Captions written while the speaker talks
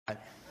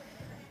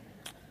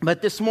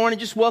But this morning,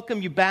 just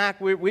welcome you back.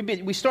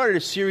 We started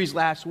a series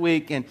last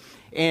week, and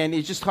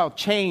it's just called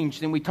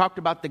Changed, and we talked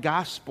about the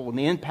gospel and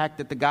the impact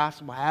that the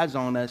gospel has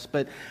on us.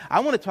 But I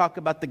want to talk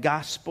about the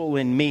gospel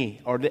in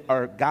me, or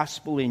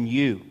gospel in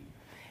you.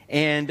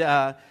 And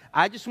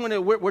I just want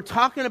to, we're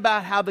talking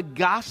about how the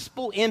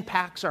gospel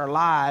impacts our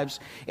lives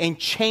and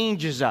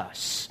changes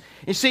us.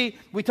 You see,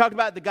 we talked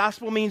about the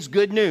gospel means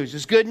good news.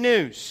 It's good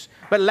news.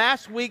 But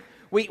last week,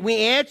 we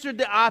answered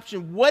the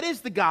option, what is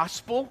the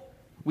gospel?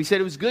 We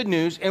said it was good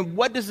news. And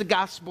what does the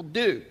gospel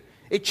do?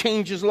 It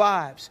changes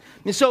lives.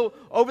 And so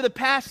over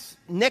the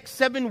next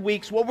 7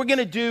 weeks, what we're going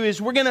to do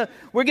is we're going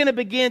to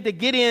begin to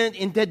get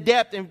into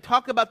depth and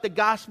talk about the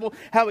gospel,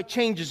 how it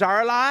changes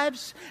our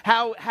lives,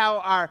 how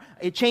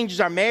it changes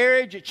our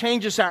marriage, it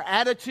changes our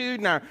attitude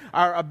and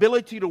our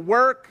ability to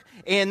work.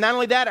 And not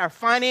only that, our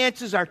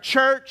finances, our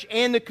church,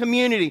 and the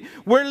community.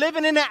 We're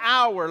living in an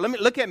hour.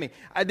 Look at me.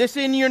 This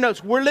is in your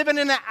notes. We're living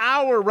in an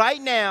hour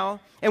right now,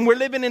 and we're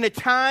living in a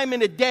time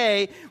and a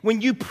day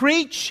when you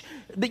preach.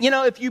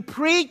 If you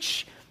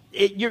preach,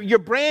 you're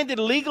branded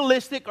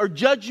legalistic or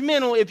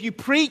judgmental if you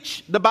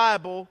preach the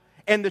Bible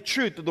and the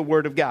truth of the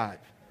Word of God.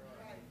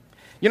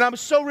 I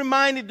was so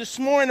reminded this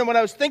morning when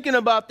I was thinking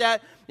about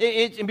that,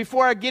 and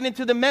before I get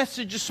into the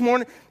message this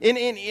morning,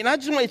 and I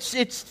just want,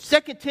 it's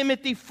 2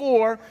 Timothy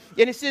 4,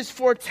 and it says,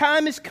 "For a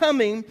time is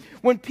coming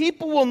when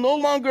people will no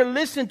longer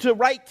listen to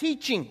right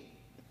teaching.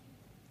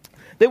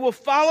 They will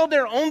follow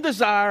their own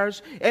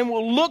desires and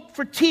will look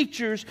for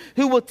teachers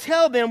who will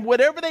tell them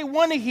whatever they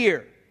want to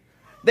hear.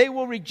 They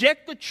will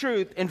reject the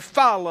truth and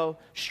follow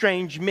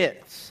strange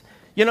myths."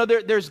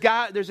 There's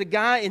a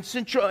guy in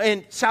Central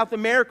and South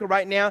America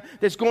right now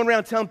that's going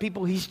around telling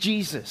people he's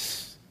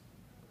Jesus.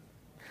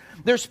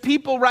 There's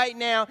people right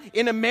now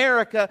in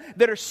America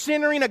that are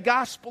centering a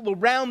gospel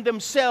around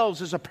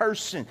themselves as a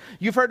person.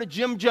 You've heard of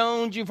Jim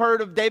Jones, you've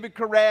heard of David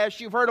Koresh,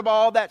 you've heard of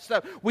all that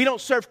stuff. We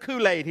don't serve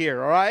Kool-Aid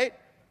here, all right?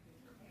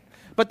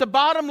 But the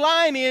bottom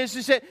line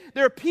is that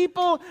there are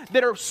people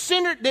that are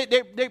centered,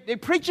 they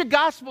preach a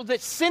gospel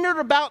that's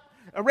centered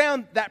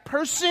around that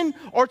person,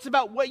 or it's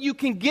about what you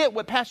can get,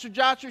 what Pastor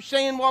Josh was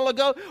saying a while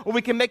ago, or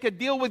we can make a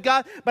deal with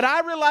God. But I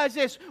realize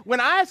this, when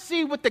I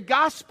see what the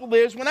gospel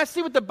is, when I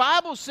see what the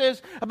Bible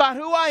says about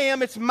who I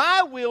am, it's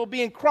my will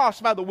being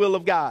crossed by the will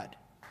of God.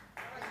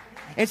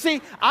 And see,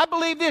 I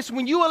believe this,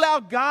 when you allow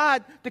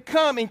God to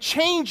come and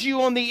change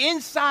you on the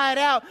inside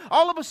out,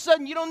 all of a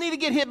sudden you don't need to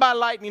get hit by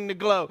lightning to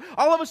glow.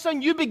 All of a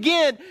sudden you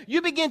begin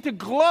to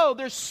glow.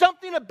 There's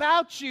something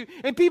about you,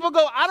 and people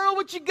go, I don't know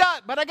what you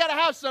got, but I got to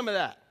have some of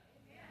that.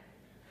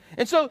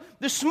 And so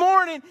this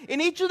morning,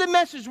 in each of the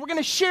messages, we're going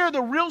to share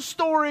the real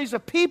stories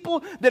of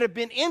people that have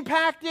been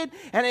impacted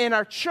and in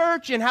our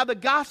church and how the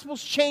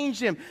gospel's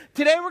changed them.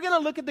 Today, we're going to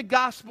look at the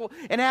gospel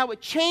and how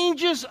it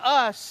changes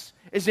us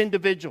as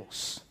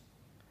individuals.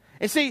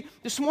 And see,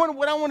 this morning,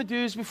 what I want to do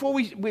is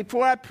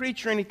before I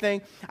preach or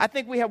anything, I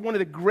think we have one of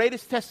the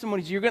greatest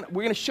testimonies. We're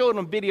going to show it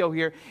on video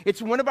here.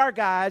 It's one of our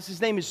guys. His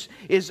name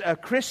is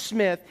Chris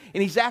Smith,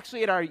 and he's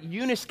actually at our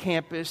Eunice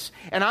campus.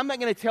 And I'm not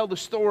going to tell the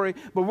story,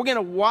 but we're going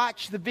to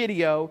watch the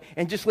video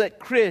and just let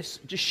Chris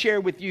just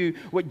share with you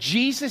what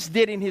Jesus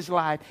did in his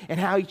life and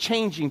how he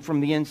changed him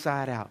from the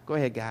inside out. Go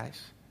ahead,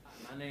 guys.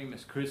 My name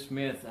is Chris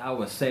Smith. I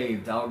was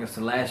saved August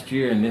of last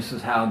year, and this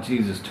is how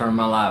Jesus turned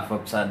my life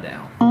upside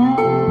down.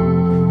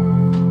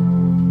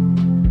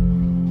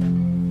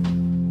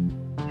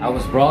 I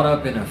was brought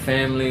up in a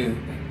family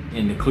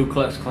in the Ku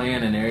Klux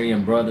Klan and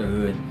Aryan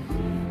Brotherhood.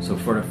 So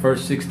for the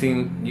first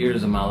 16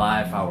 years of my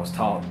life, I was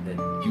taught that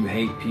you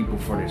hate people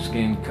for their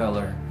skin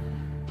color.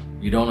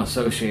 You don't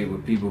associate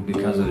with people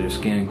because of their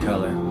skin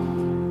color.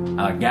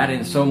 I got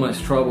in so much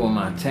trouble in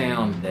my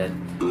town that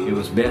it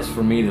was best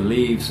for me to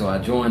leave, so I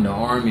joined the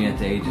Army at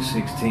the age of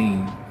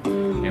 16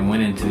 and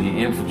went into the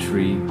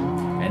infantry,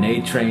 and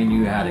they trained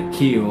you how to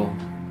kill.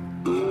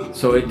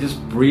 So it just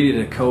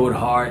breeded a cold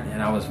heart,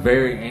 and I was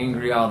very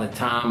angry all the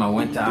time. I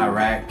went to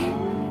Iraq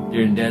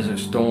during Desert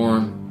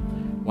Storm.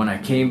 When I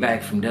came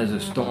back from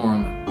Desert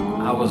Storm,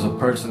 I was a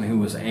person who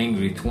was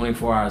angry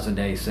 24 hours a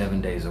day,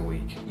 7 days a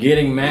week.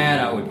 Getting mad,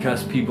 I would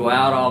cuss people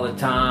out all the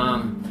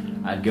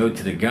time. I'd go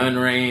to the gun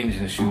range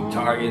and shoot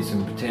targets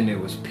and pretend it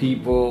was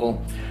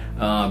people.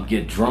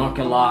 Get drunk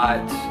a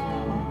lot.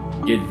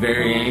 Get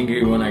very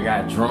angry when I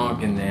got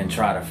drunk and then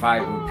try to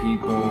fight with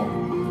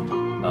people.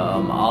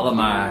 All of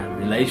my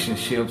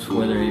relationships,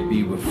 whether it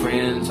be with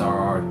friends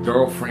or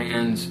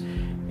girlfriends,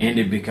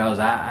 ended because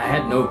I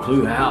had no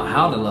clue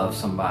how to love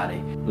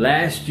somebody.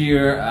 Last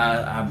year,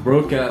 I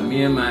broke up.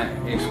 Me and my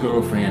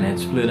ex-girlfriend had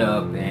split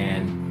up,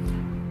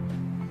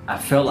 and I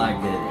felt like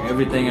that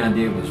everything I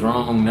did was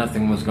wrong.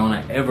 Nothing was going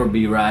to ever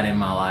be right in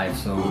my life.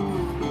 So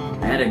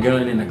I had a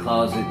gun in the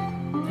closet,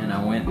 and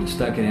I went and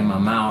stuck it in my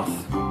mouth,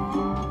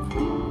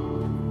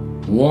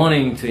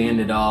 wanting to end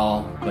it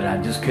all, but I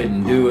just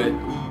couldn't do it.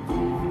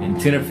 And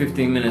 10 or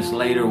 15 minutes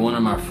later, one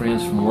of my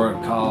friends from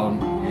work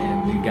called,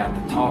 and we got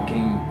to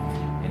talking,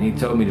 and he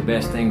told me the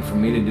best thing for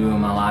me to do in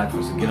my life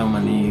was to get on my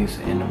knees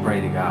and to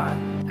pray to God.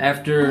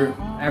 After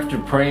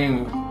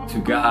praying to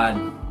God,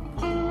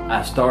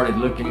 I started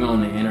looking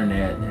on the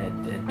internet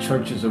at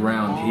churches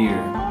around here.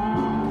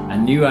 I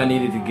knew I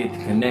needed to get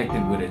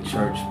connected with a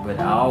church, but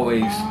I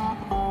always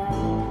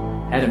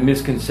had a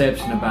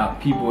misconception about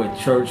people at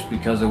church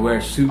because they wear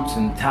suits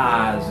and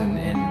ties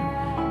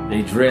and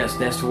they dress.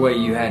 That's the way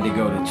you had to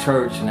go to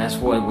church, and that's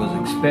what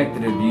was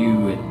expected of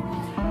you.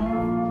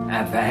 And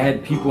I've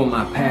had people in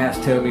my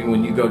past tell me,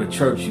 when you go to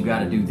church, you got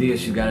to do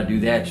this, you got to do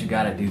that, you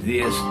got to do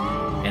this,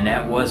 and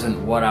that wasn't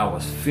what I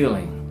was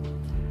feeling.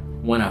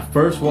 When I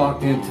first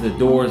walked into the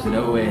doors at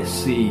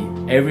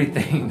OSC,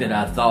 everything that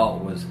I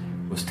thought was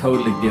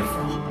totally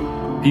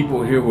different.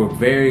 People here were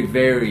very,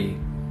 very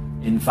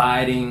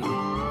inviting,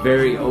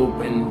 very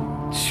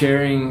open,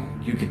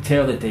 sharing. You could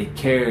tell that they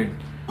cared.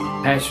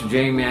 Pastor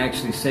Jamie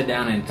actually sat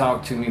down and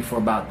talked to me for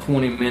about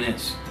 20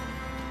 minutes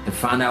to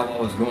find out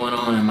what was going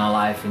on in my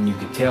life, and you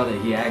could tell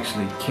that he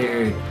actually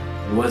cared.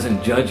 He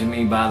wasn't judging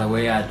me by the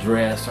way I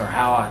dressed or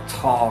how I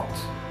talked.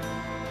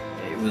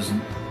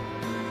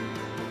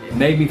 It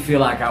made me feel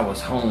like I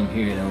was home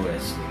here at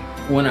OSC.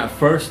 When I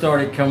first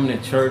started coming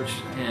to church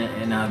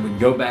and I would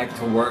go back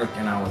to work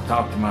and I would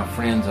talk to my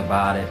friends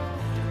about it,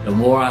 the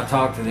more I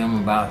talked to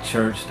them about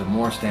church, the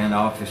more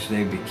standoffish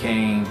they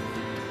became.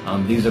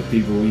 These are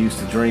people we used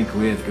to drink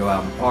with, go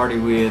out and party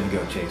with,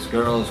 go chase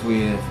girls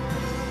with.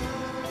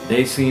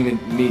 They seen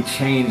me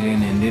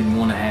changing and didn't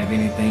want to have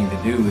anything to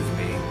do with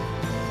me.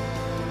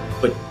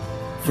 But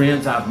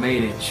friends I've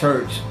made at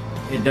church,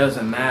 it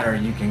doesn't matter.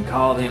 You can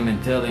call them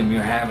and tell them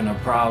you're having a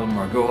problem,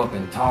 or go up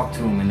and talk to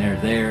them, and they're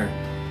there.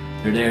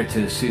 They're there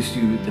to assist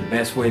you the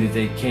best way that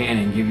they can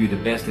and give you the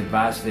best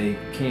advice they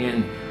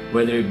can,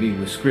 whether it be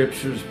with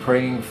scriptures,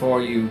 praying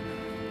for you,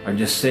 or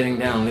just sitting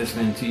down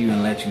listening to you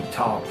and let you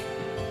talk.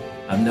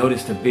 I've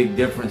noticed a big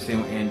difference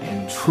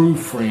in true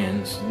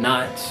friends,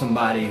 not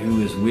somebody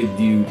who is with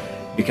you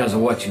because of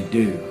what you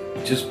do.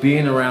 Just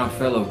being around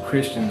fellow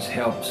Christians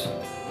helps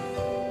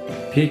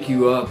pick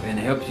you up and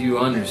helps you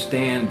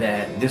understand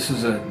that this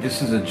is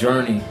a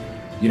journey.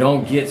 You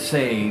don't get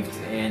saved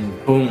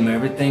and boom,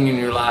 everything in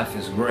your life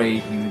is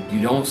great.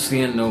 You don't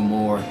sin no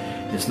more.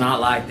 It's not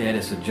like that.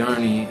 It's a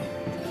journey.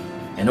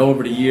 And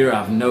over the year,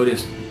 I've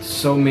noticed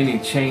so many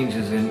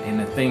changes in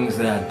the things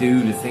that I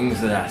do, the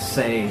things that I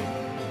say.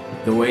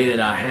 The way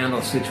that I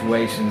handle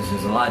situations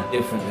is a lot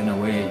different than the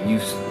way it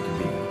used to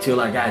be.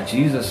 Till I got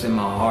Jesus in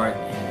my heart,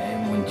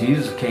 and when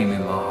Jesus came in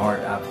my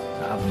heart,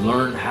 I've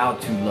learned how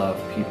to love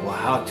people,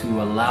 how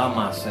to allow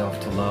myself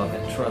to love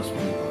and trust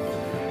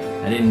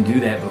people. I didn't do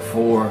that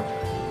before.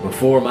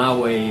 Before my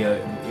way,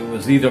 it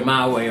was either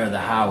my way or the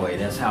highway.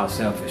 That's how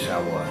selfish I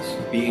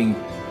was. Being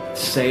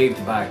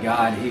saved by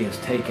God, He has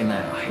taken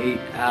that hate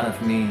out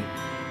of me.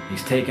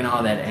 He's taken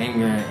all that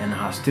anger and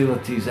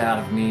hostilities out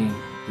of me.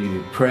 The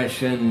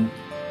depression,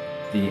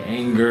 the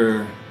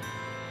anger,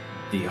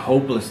 the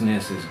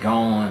hopelessness is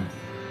gone.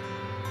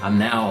 I'm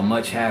now a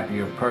much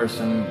happier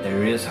person.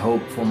 There is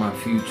hope for my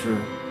future.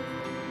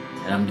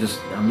 And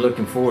I'm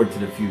looking forward to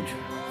the future.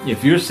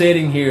 If you're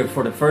sitting here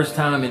for the first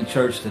time in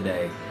church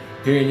today,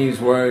 hearing these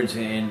words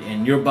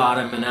and you're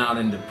bottoming out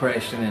in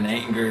depression and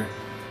anger,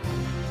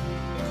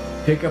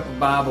 pick up a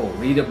Bible,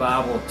 read a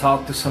Bible,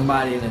 talk to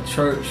somebody in the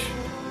church.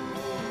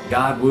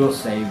 God will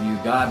save you.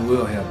 God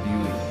will help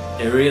you.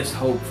 There is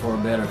hope for a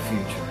better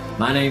future.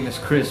 My name is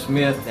Chris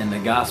Smith, and the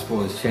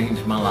gospel has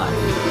changed my life.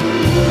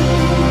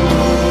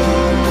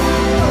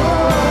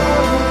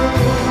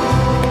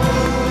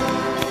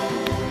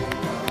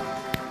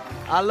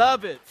 I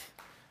love it.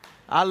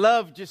 I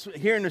love just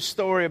hearing the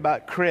story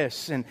about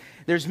Chris, and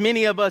there's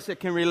many of us that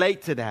can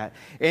relate to that.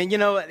 And you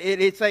know,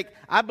 it's like,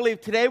 I believe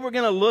today we're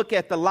going to look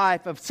at the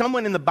life of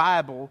someone in the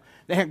Bible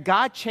that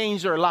God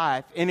changed their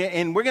life.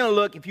 And we're going to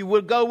look, if you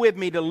would go with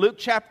me to Luke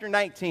chapter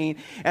 19,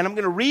 and I'm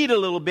going to read a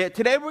little bit.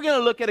 Today we're going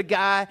to look at a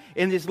guy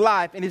in his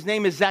life, and his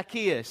name is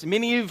Zacchaeus.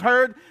 Many of you have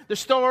heard the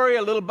story,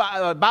 a little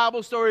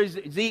Bible story.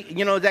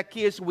 You know,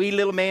 Zacchaeus, wee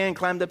little man,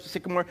 climbed up the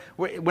sycamore.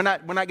 We're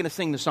not going to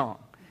sing the song.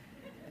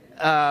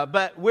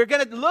 But we're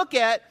going to look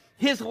at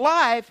his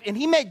life, and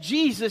he met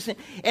Jesus,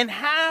 and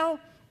how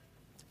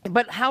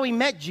he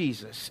met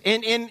Jesus,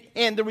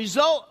 and the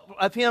result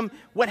of him,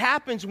 what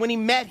happens when he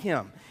met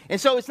him. And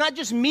so it's not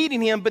just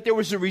meeting him, but there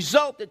was a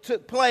result that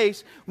took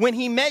place when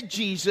he met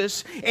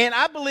Jesus. And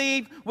I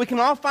believe we can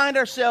all find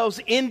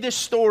ourselves in this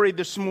story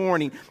this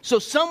morning. So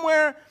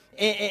somewhere,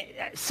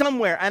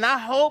 and I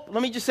hope,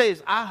 let me just say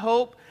this, I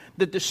hope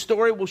that the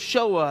story will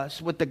show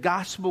us what the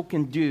gospel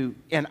can do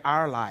in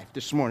our life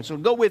this morning. So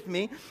go with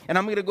me, and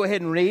I'm going to go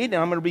ahead and read, and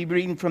I'm going to be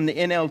reading from the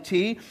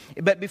NLT.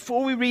 But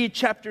before we read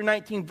chapter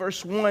 19,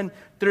 verse 1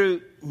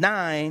 through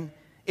 9,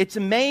 it's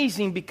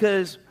amazing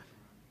because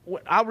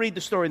I'll read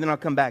the story, then I'll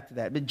come back to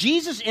that. But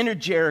Jesus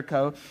entered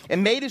Jericho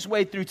and made his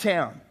way through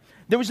town.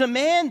 There was a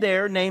man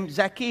there named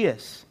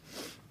Zacchaeus.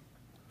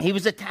 He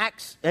was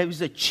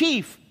a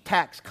chief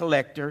tax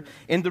collector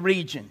in the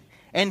region,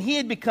 and he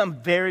had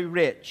become very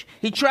rich.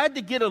 He tried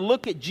to get a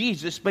look at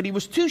Jesus, but he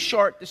was too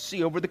short to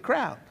see over the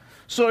crowd.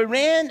 So he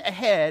ran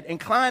ahead and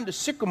climbed a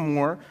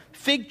sycamore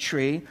fig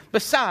tree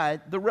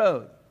beside the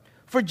road,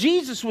 for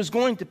Jesus was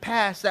going to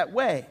pass that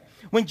way.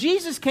 When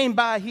Jesus came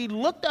by, he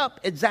looked up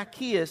at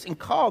Zacchaeus and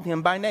called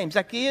him by name.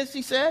 Zacchaeus,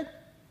 he said,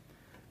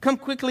 come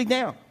quickly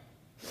down.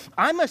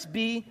 I must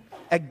be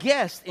a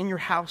guest in your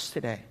house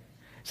today.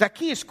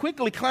 Zacchaeus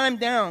quickly climbed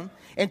down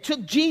and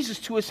took Jesus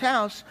to his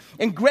house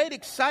in great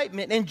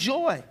excitement and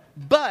joy.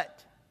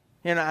 But,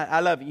 and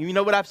I love it. You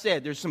know what I've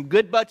said. There's some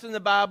good buts in the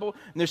Bible,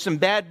 and there's some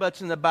bad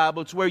buts in the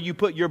Bible. It's where you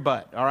put your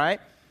butt, all right?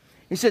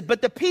 He said,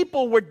 but the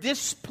people were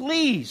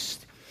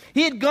displeased.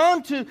 He had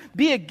gone to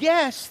be a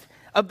guest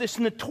of this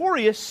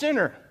notorious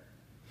sinner.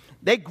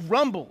 They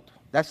grumbled.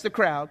 That's the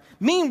crowd.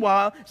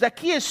 Meanwhile,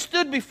 Zacchaeus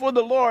stood before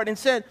the Lord and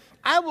said,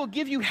 I will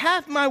give you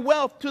half my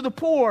wealth to the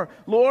poor,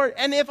 Lord,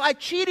 and if I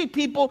cheated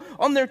people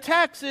on their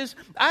taxes,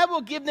 I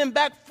will give them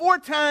back 4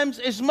 times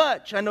as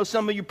much. I know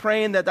some of you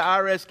praying that the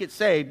IRS gets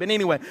saved, but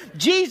anyway,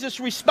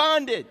 Jesus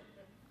responded,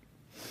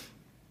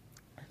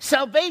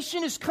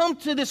 salvation has come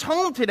to this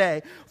home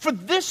today, for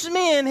this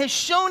man has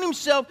shown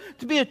himself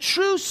to be a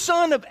true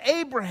son of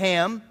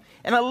Abraham.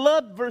 And I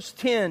love verse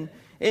 10,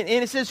 and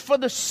it says, for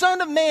the Son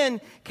of Man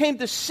came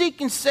to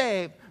seek and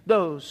save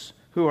those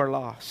who are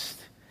lost.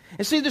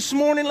 And see, this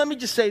morning, let me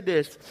just say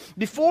this.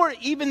 Before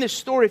even this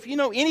story, if you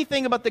know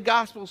anything about the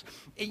Gospels,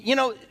 you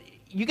know,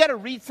 you got to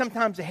read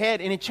sometimes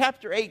ahead. And in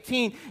chapter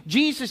 18,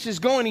 Jesus is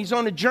going, he's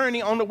on a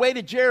journey on the way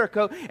to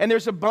Jericho. And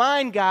there's a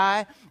blind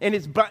guy, and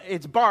it's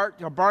Bart,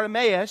 or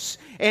Bartimaeus.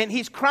 And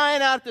he's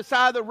crying out at the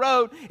side of the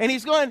road. And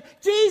he's going,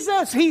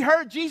 Jesus! He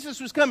heard Jesus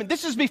was coming.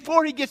 This is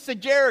before he gets to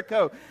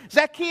Jericho.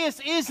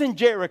 Zacchaeus is in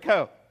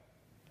Jericho.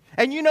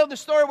 And you know the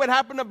story, what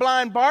happened to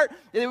blind Bart?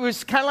 It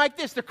was kind of like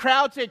this. The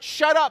crowd said,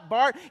 shut up,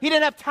 Bart. He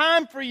didn't have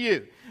time for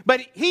you.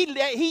 But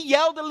he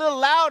yelled a little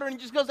louder and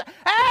just goes,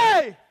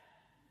 hey!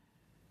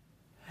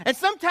 And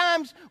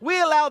sometimes we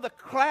allow the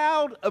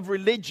crowd of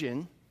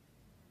religion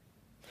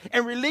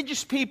and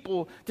religious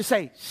people to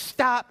say,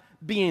 stop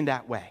being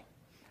that way.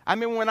 I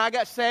remember when I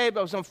got saved,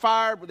 I was on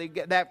fire. They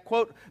get that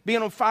quote,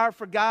 being on fire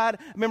for God.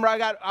 I remember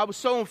I was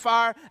so on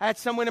fire, I had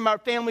someone in my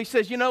family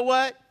says, you know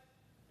what?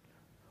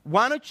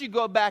 Why don't you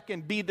go back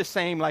and be the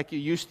same like you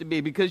used to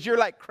be? Because you're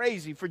like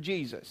crazy for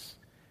Jesus.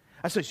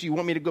 I said, so you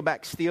want me to go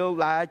back, steal,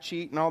 lie,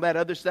 cheat, and all that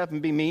other stuff and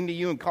be mean to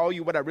you and call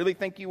you what I really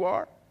think you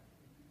are?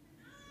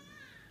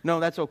 No,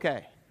 that's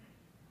okay.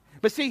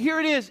 But see, here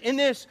it is in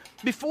this,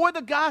 before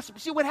the gospel.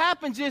 See, what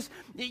happens is,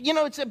 you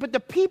know, but the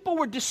people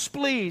were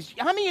displeased.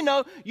 How many of you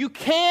know you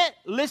can't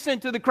listen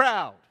to the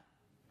crowd?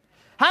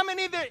 How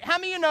many of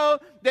you know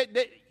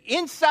that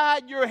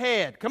inside your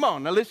head, come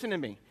on, now listen to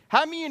me.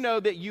 How many of you know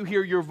that you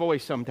hear your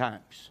voice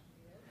sometimes?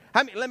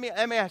 Let me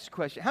ask you a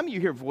question. How many of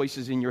you hear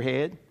voices in your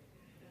head?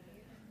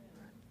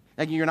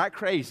 Like you're not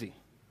crazy.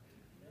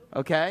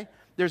 Okay?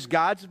 There's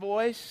God's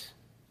voice.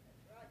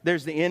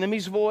 There's the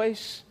enemy's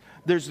voice.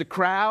 There's the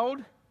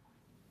crowd.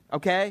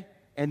 Okay?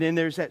 And then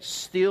there's that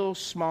still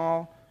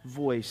small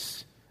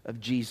voice of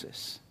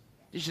Jesus.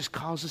 It just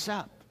calls us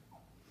up.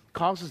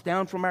 Calls us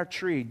down from our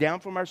tree, down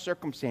from our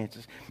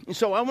circumstances. And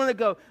so I want to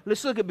go,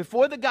 let's look at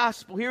before the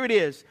gospel. Here it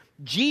is.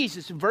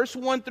 Jesus, verse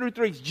 1 through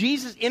 3,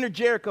 Jesus entered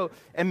Jericho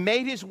and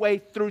made his way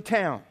through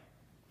town.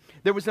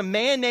 There was a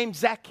man named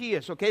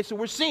Zacchaeus, okay? So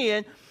we're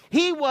seeing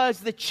he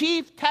was the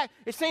chief tax.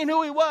 It's saying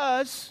who he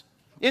was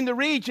in the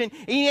region.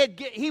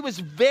 He was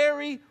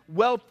very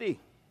wealthy,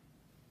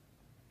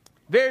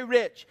 very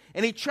rich.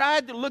 And he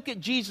tried to look at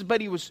Jesus,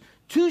 but he was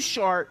too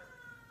short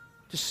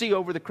to see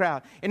over the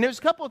crowd. And there's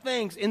a couple of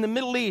things. In the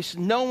Middle East,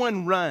 no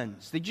one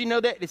runs. Did you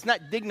know that? It's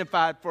not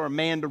dignified for a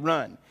man to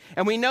run.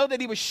 And we know that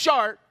he was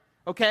short,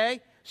 okay,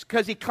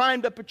 because he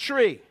climbed up a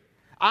tree.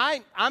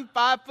 I'm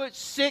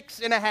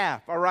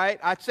 5'6.5", all right?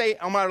 I'd say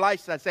on my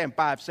license, I'd say I'm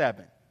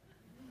 5'7",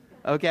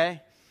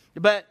 okay?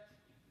 But,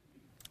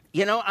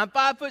 you know, I'm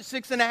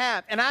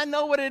 5'6.5", and I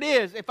know what it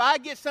is. If I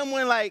get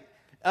someone like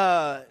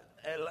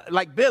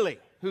Billy,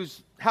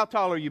 how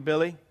tall are you,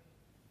 Billy?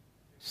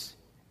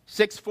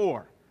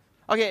 6'4".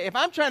 Okay, if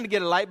I'm trying to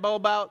get a light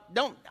bulb out,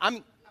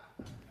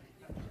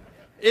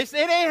 it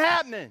ain't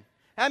happening.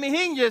 I mean,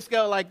 he can just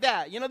go like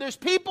that. You know, there's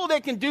people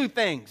that can do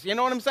things. You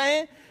know what I'm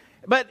saying?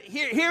 But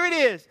here it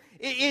is.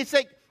 It's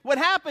like what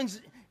happens,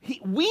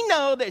 we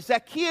know that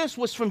Zacchaeus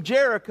was from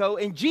Jericho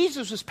and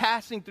Jesus was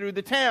passing through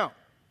the town.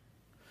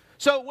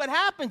 So what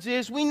happens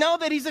is we know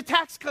that he's a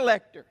tax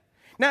collector.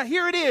 Now,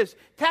 here it is.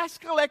 Tax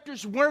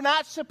collectors were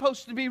not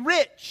supposed to be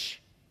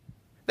rich.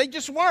 They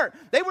just weren't.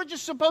 They were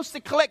just supposed to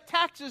collect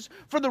taxes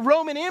for the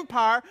Roman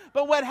Empire.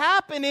 But what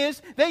happened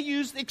is they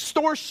used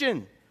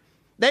extortion.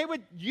 They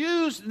would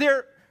use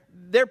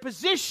their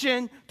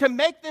position to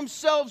make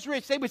themselves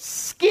rich. They would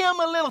skim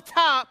a little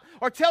top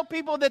or tell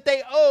people that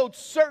they owed a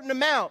certain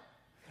amount.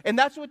 And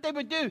that's what they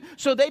would do.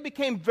 So they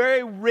became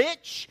very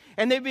rich,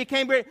 and they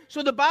became very...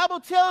 So the Bible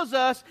tells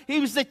us he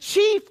was the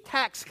chief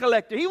tax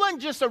collector. He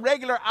wasn't just a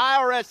regular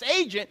IRS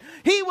agent.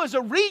 He was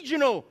a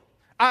regional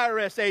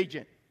IRS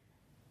agent.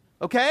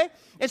 Okay?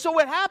 And so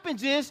what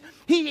happens is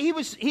he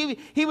was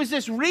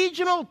this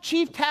regional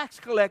chief tax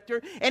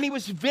collector, and he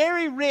was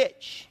very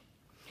rich.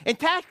 And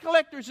tax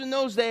collectors in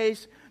those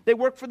days, they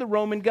worked for the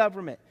Roman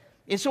government.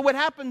 And so what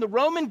happened, the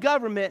Roman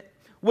government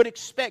would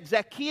expect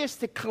Zacchaeus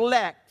to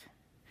collect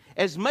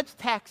as much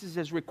taxes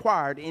as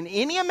required, and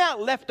any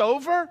amount left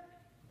over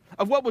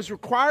of what was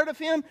required of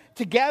him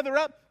to gather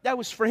up, that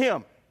was for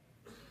him.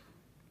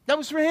 That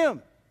was for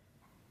him.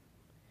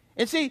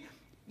 And see,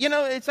 you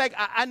know, it's like,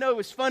 I know it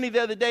was funny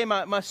the other day,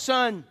 my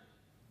son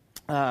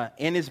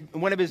and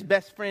one of his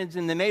best friends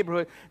in the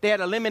neighborhood, they had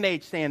a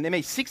lemonade stand. They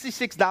made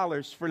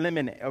 $66 for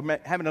lemonade, or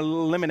having a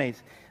little lemonade.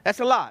 That's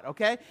a lot,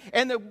 okay?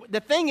 And the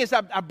thing is,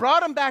 I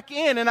brought them back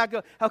in, and I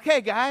go, okay,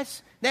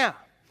 guys, now,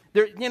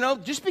 you know,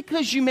 just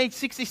because you made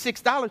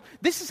 $66,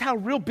 this is how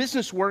real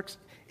business works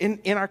in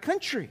our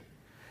country.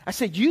 I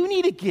said, you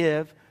need to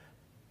give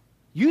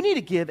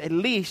at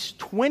least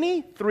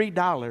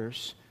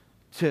 $23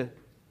 to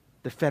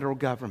the federal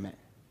government.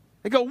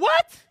 They go,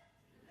 what?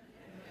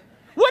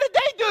 What did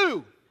they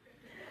do?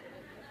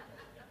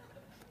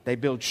 They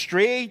build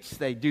streets,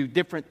 they do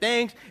different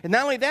things. And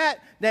not only that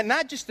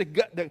not just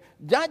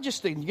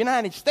the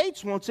United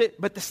States wants it,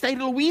 but the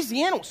state of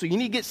Louisiana. So you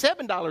need to get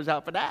 $7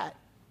 out for that.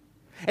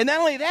 And not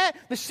only that,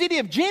 the city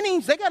of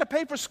Jennings, they got to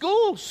pay for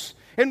schools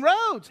and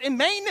roads and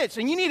maintenance.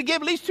 And you need to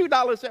give at least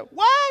 $2.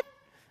 What?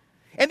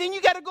 And then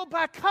you got to go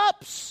buy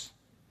cups.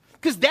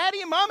 Because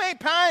daddy and mom ain't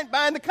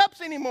buying the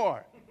cups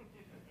anymore.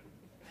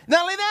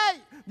 Not only that,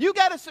 you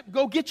got to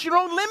go get your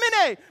own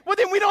lemonade. Well,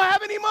 then we don't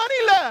have any money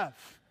left.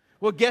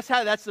 Well, guess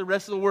how? That's the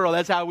rest of the world.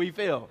 That's how we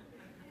feel.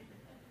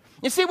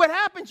 You see what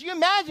happens? You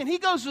imagine he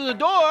goes to the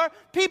door.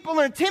 People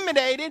are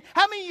intimidated.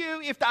 How many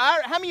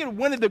of you,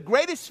 one of the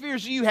greatest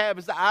fears you have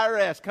is the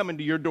IRS coming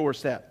to your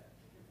doorstep?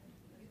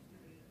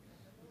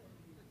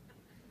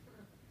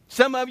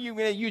 Some of you,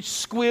 you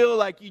squeal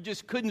like you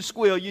just couldn't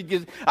squeal.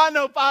 I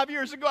know 5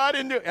 years ago I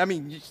didn't do it. I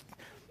mean,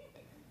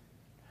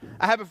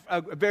 I have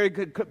a very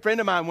good friend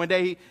of mine. One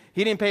day,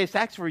 he didn't pay his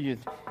tax for you.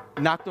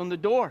 Knocked on the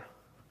door.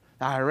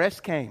 The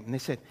IRS came, and they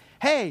said,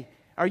 hey,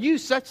 are you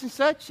such and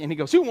such? And he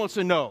goes, who wants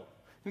to know?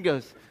 He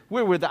goes,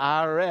 we're with the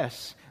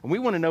IRS, and we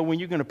want to know when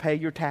you're going to pay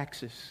your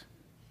taxes.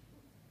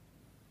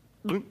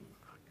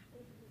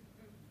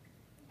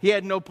 He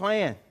had no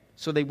plan.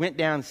 So they went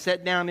down,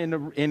 sat down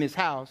in his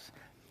house,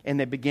 and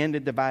they began to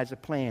devise a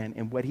plan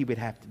and what he would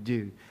have to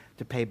do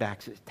to pay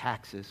back his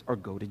taxes or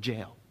go to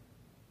jail.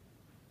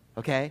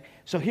 Okay?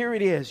 So here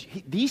it is.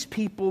 These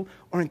people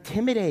are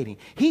intimidating.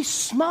 He's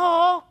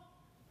small,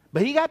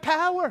 but he got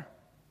power.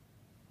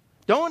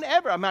 Don't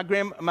ever,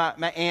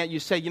 my aunt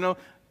used to say, you know,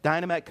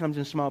 dynamite comes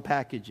in small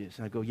packages.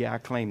 And I go, yeah, I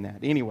claim that.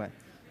 Anyway.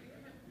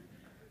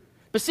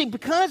 But see,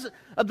 because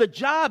of the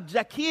job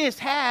Zacchaeus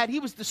had, he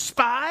was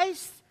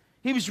despised.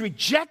 He was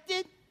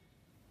rejected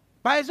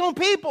by his own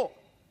people.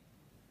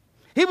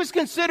 He was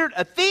considered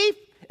a thief,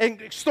 an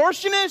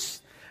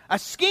extortionist, a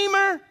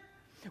schemer,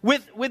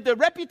 with the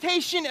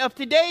reputation of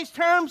today's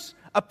terms,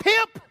 a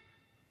pimp,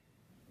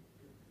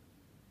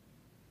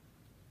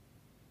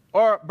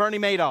 or Bernie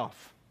Madoff.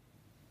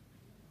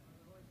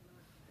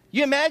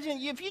 You imagine,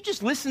 if you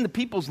just listen to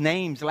people's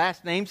names,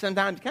 last names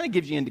sometimes, it kind of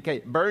gives you an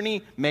indication.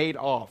 Bernie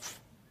Madoff.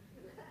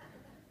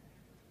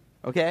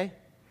 Okay?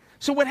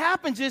 So what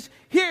happens is,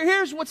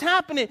 here's what's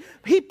happening.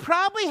 He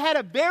probably had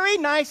a very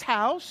nice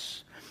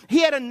house. He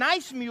had a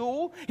nice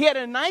mule. He had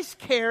a nice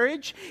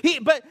carriage.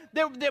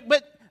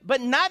 But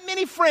not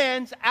many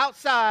friends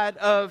outside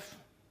of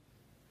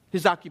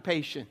his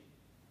occupation.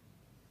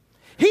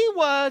 He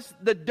was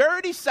the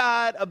dirty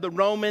side of the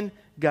Roman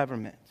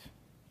government.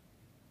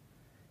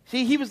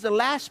 See, he was the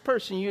last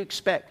person you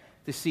expect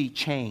to see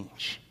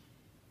change.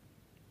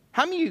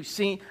 How many of you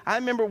seen? I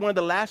remember one of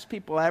the last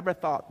people I ever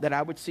thought that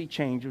I would see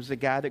change was a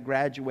guy that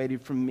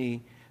graduated from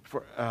me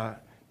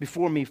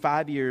before me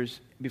 5 years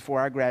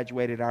before I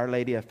graduated, Our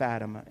Lady of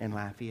Fatima in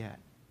Lafayette.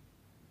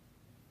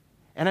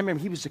 And I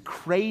remember he was the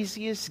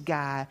craziest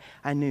guy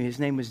I knew. His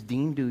name was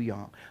Dean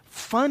Duyong.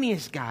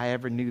 Funniest guy I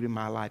ever knew in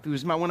my life. He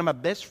was one of my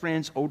best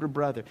friend's older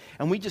brother.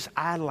 And we just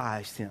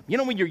idolized him. You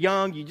know, when you're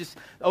young, you just,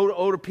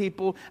 older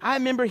people. I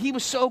remember he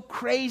was so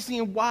crazy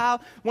and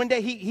wild. One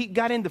day he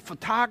got into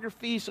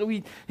photography. So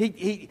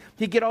he'd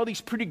get all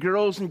these pretty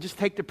girls and just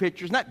take their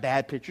pictures. Not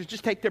bad pictures.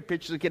 Just take their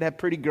pictures. He could have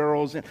pretty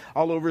girls and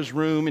all over his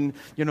room. And,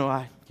 you know,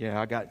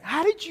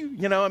 how did you,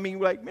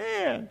 like,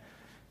 man.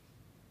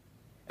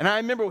 And I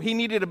remember he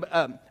needed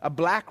a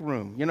black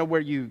room,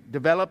 where you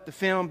develop the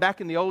film back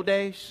in the old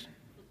days,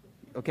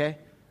 okay?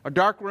 A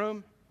dark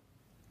room.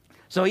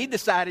 So he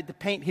decided to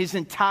paint his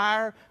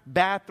entire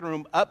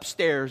bathroom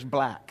upstairs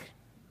black,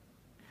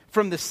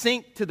 from the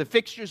sink to the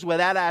fixtures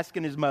without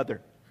asking his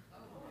mother.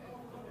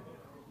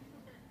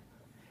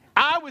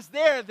 I was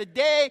there the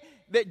day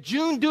that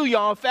June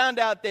Duyong found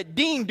out that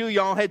Dean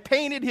Duyong had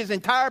painted his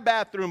entire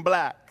bathroom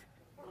black.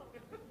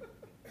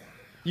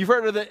 You've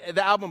heard of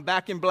the album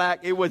Back in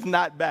Black? It was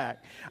not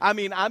back. I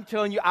mean, I'm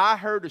telling you, I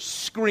heard a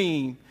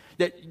scream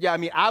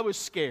I was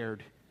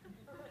scared.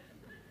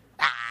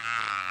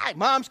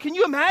 Moms, can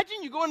you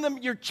imagine? You go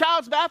in your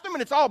child's bathroom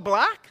and it's all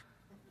black?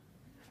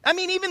 I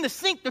mean, even the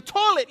sink, the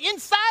toilet,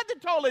 inside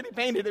the toilet, he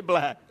painted it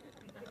black.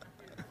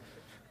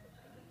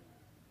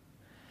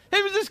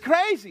 It was just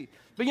crazy.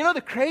 But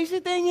the crazy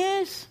thing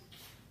is,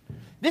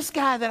 this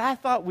guy that I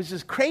thought was the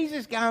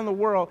craziest guy in the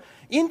world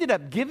ended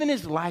up giving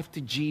his life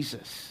to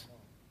Jesus.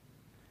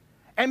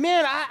 And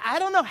man, I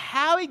don't know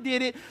how he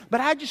did it,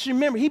 but I just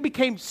remember he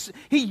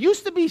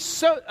used to be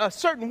a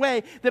certain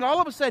way, then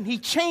all of a sudden he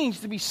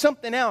changed to be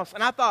something else.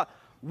 And I thought,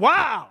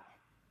 wow.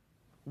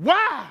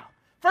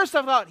 First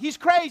I thought, he's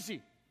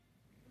crazy.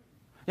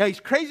 Yeah,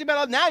 he's crazy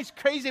now he's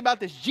crazy about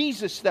this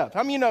Jesus stuff.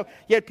 How many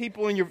you had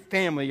people in your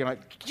family, you're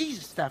like,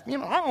 Jesus stuff, I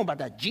don't know about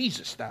that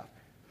Jesus stuff.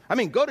 I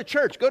mean, go to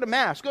church, go to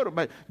mass,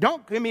 but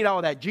don't give me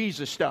all that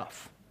Jesus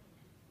stuff.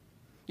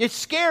 It's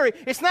scary.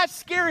 It's not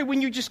scary when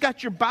you just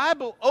got your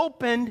Bible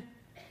opened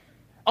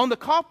on the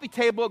coffee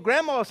table at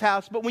grandma's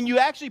house, but when you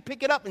actually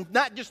pick it up and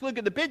not just look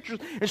at the pictures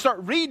and start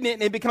reading it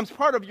and it becomes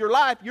part of your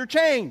life, you're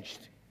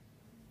changed.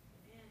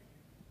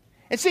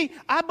 And see,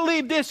 I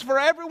believe this for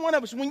every one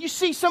of us. When you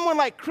see someone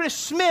like Chris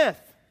Smith,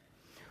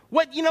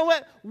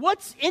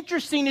 what's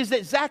interesting is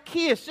that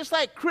Zacchaeus, just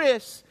like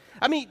Chris,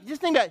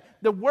 just think about it.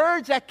 The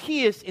word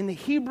Zacchaeus in the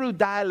Hebrew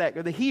dialect,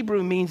 or the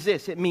Hebrew, means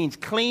this. It means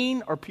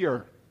clean or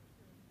pure.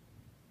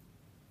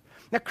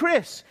 Now,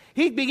 Chris,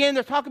 he began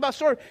to talk about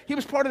sword. He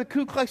was part of the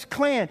Ku Klux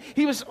Klan.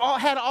 He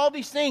had all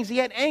these things. He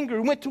had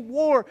anger. Went to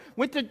war.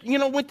 Went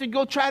to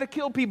go try to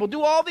kill people.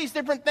 Do all these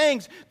different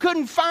things.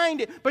 Couldn't find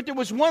it. But there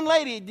was one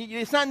lady.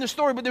 It's not in the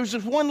story, but there was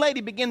this one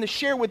lady began to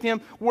share with him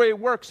where he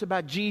works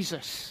about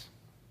Jesus.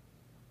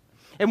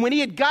 And when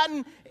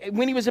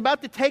he was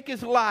about to take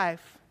his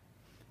life,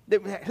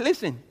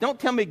 listen, don't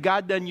tell me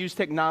God doesn't use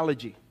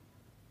technology.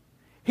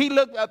 He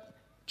looked up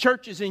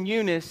churches in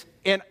Eunice,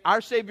 and Our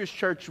Savior's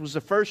Church was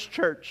the first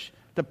church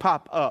to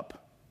pop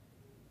up.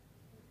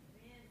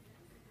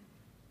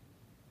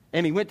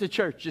 And he went to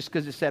church just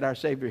because it said Our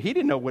Savior. He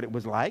didn't know what it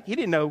was like. He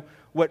didn't know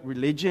what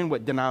religion,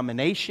 what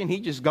denomination. He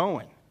just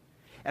going.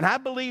 And I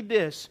believe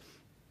this.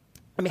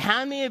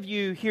 How many of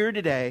you here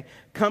today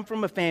come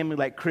from a family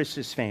like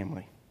Chris's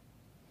family?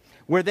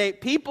 Where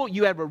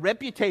you have a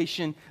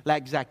reputation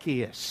like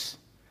Zacchaeus.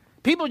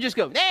 People just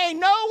go, hey,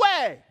 no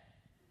way.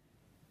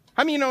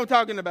 How many of you know what I'm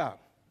talking about?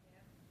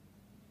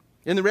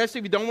 And the rest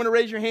of you don't want to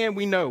raise your hand,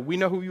 we know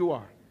who you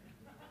are.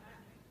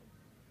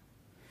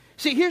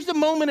 See, here's the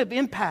moment of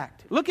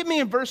impact. Look at me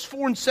in verse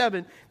 4 and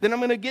 7. Then I'm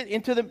going to get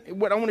into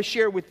what I want to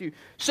share with you.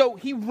 So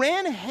he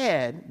ran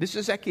ahead. This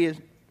is Zacchaeus.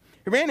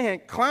 He ran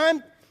ahead,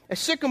 climbed a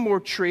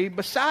sycamore tree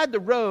beside the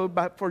road,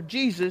 for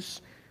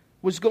Jesus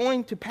was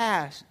going to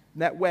pass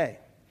that way.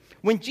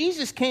 When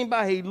Jesus came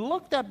by, he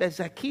looked up at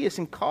Zacchaeus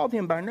and called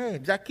him by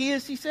name.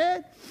 Zacchaeus, he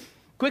said,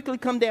 quickly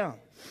come down.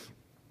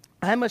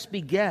 I must be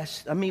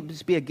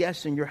a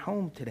guest in your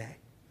home today.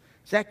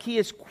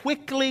 Zacchaeus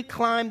quickly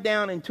climbed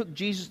down and took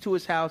Jesus to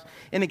his house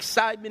in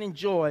excitement and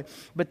joy,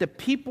 but the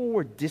people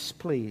were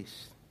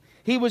displeased.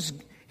 He was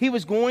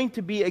going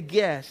to be a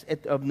guest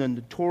of the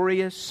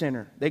notorious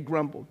sinner. They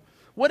grumbled.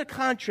 What a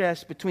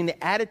contrast between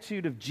the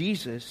attitude of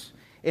Jesus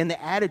and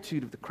the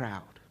attitude of the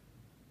crowd.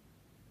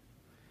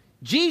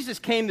 Jesus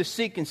came to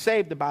seek and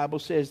save, the Bible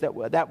says,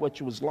 that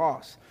which was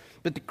lost.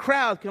 But the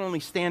crowd can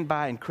only stand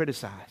by and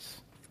criticize.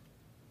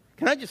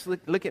 Can I just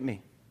look at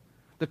me?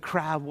 The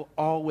crowd will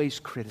always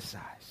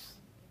criticize.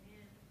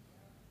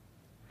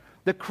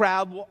 The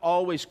crowd will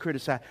always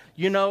criticize.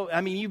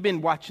 You've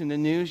been watching the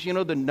news.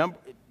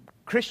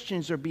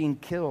 Christians are being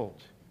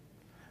killed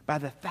by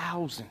the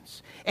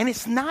thousands. And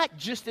it's not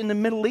just in the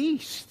Middle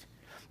East.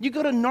 You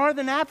go to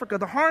Northern Africa,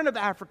 the Horn of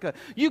Africa.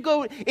 You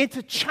go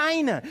into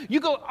China.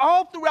 You go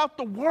all throughout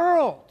the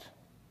world.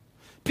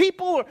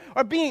 People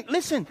are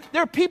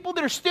there are people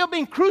that are still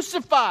being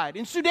crucified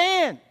in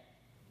Sudan.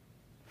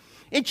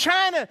 In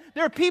China,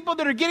 there are people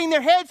that are getting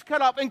their heads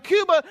cut off. In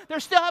Cuba, they're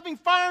still having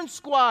firing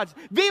squads.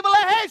 Viva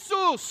la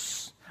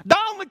Jesus!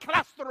 Down the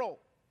Castro!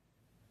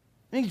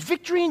 And it's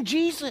victory in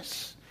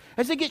Jesus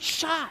as they get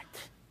shot.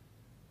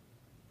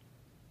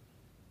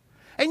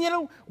 And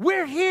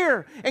we're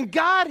here, and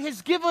God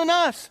has given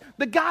us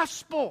the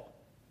gospel.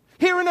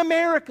 Here in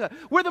America,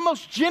 we're the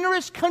most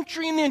generous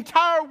country in the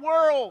entire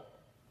world.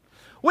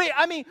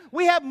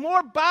 We have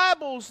more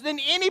Bibles than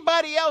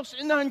anybody else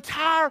in the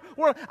entire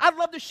world. I'd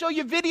love to show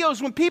you videos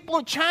when people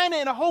in China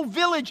in a whole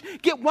village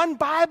get one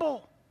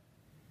Bible.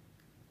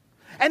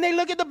 And they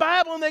look at the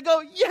Bible and they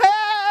go,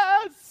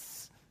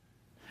 yes!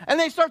 And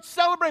they start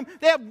celebrating.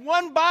 They have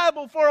one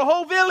Bible for a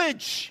whole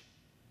village.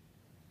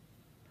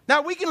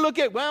 Now we can look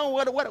at,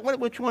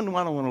 which one do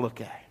I want to look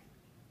at?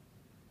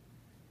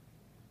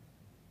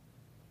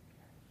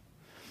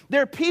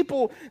 There are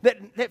people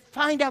that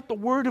find out the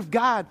Word of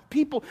God.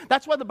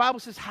 That's why the Bible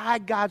says,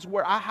 hide God's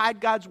Word. I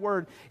hide God's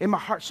Word in my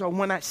heart so I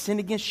will not sin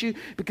against you.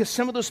 Because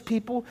some of those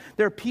people,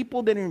 there are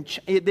people that are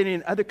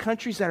in other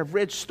countries that have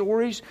read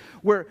stories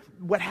where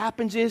what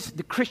happens is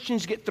the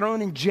Christians get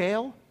thrown in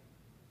jail.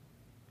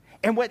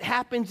 And what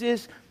happens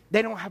is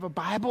they don't have a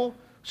Bible,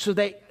 so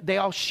they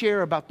all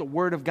share about the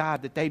Word of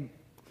God that they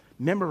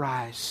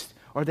memorized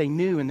or they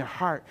knew in their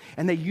heart.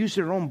 And they use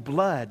their own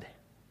blood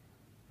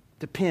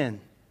to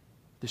pen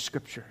the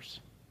Scriptures,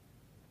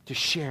 to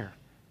share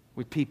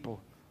with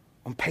people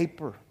on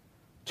paper,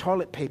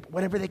 toilet paper,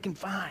 whatever they can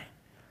find,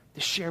 to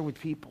share with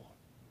people.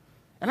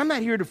 And I'm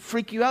not here to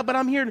freak you out, but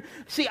I'm here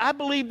to, I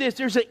believe this.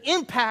 There's an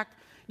impact.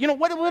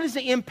 What is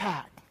the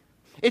impact?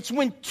 It's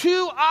when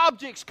two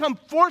objects come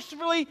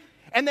forcefully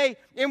and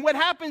what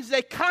happens,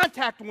 they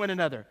contact one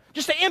another.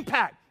 Just an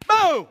impact.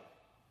 Boom!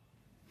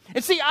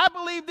 And see, I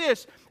believe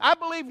this. I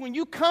believe when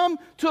you come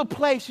to a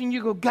place and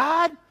you go,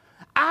 God,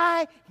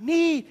 I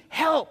need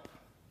help.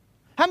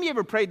 How many of you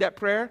ever prayed that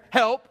prayer?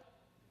 Help.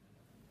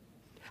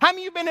 How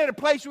many of you have been at a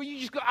place where you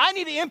just go, I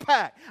need an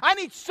impact. I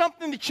need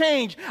something to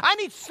change. I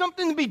need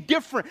something to be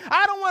different.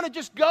 I don't want to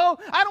just go.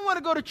 I don't want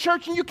to go to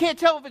church and you can't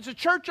tell if it's a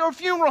church or a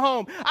funeral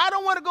home. I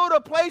don't want to go to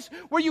a place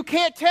where you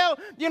can't tell,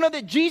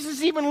 that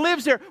Jesus even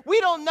lives there. We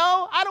don't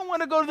know. I don't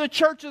want to go to the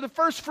church of the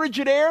First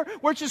Frigidaire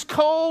where it's just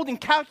cold and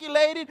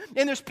calculated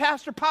and there's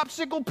Pastor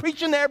Popsicle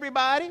preaching to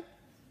everybody.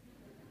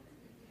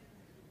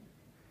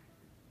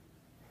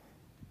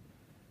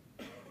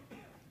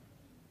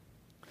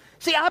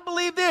 See, I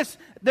believe this.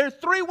 There are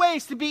three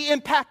ways to be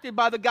impacted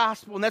by the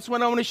gospel, and that's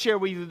what I want to share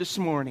with you this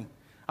morning.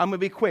 I'm going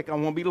to be quick. I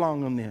won't be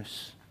long on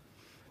this.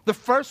 The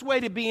first way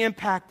to be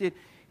impacted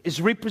is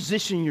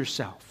reposition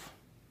yourself.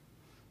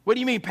 What do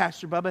you mean,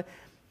 Pastor Bubba?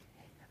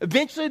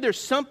 Eventually, there's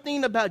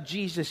something about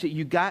Jesus that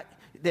you got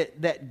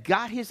that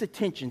got his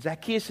attention,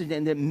 Zacchaeus,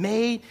 and that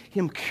made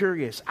him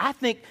curious. I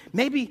think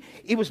maybe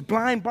it was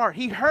blind Bart.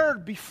 He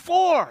heard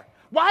before.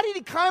 Why did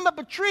he climb up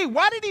a tree?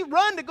 Why did he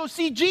run to go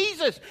see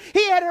Jesus?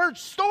 He had heard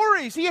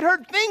stories. He had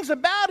heard things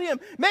about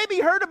him. Maybe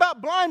he heard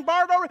about blind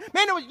Bart already.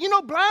 Man,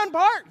 blind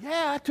Bart?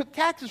 Yeah, I took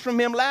taxes from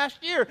him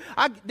last year.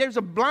 There's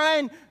a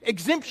blind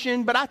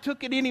exemption, but I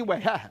took it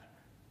anyway.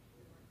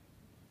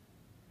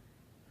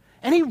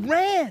 And he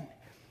ran.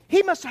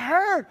 He must have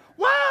heard,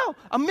 wow,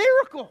 a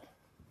miracle.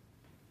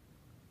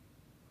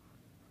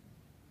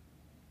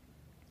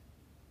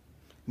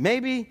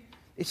 Maybe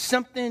it's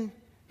something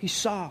he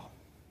saw.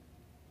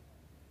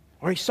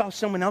 Or he saw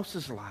someone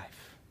else's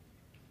life.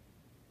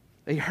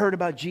 He heard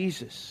about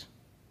Jesus.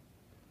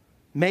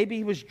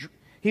 Maybe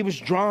he was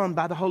drawn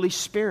by the Holy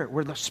Spirit,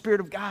 where the Spirit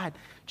of God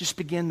just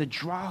began to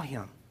draw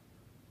him.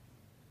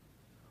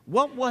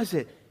 What was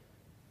it?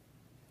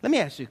 Let me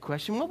ask you a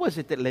question. What was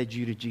it that led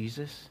you to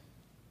Jesus?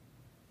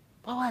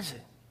 What was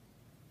it?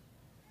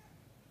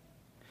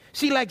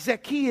 See, like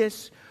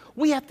Zacchaeus,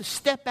 we have to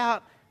step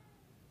out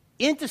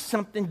into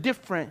something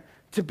different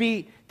to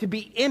be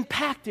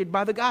impacted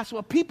by the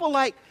gospel. People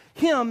like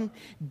him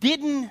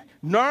didn't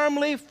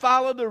normally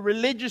follow the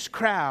religious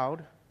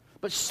crowd,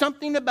 but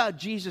something about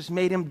Jesus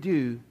made him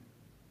do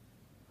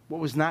what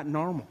was not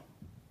normal.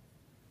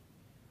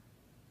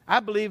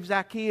 I believe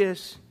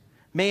Zacchaeus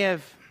may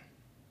have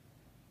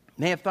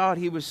thought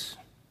he was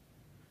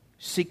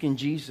seeking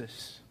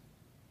Jesus.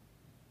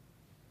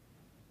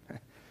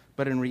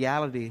 But in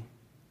reality,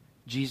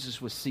 Jesus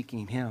was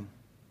seeking him.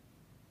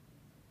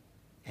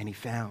 And he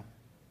found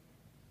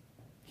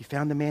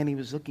the man he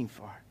was looking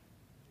for.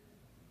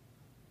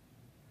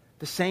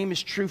 The same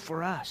is true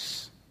for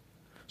us.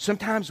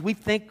 Sometimes we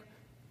think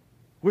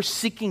we're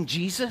seeking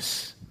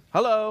Jesus.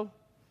 Hello.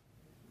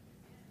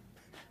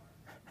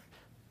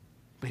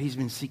 But he's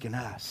been seeking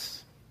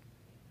us.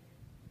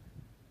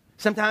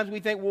 Sometimes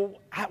we think, well,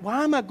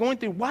 why am I going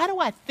through? Why do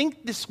I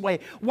think this way?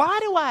 Why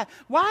do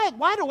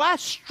I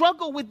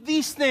struggle with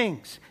these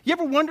things? You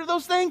ever wonder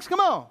those things?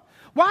 Come on.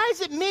 Why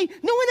is it me?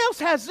 No one else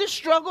has this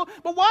struggle,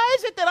 but why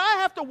is it that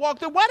I have to walk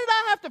through? Why did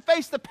I have to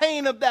face the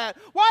pain of that?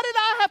 Why did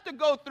I have to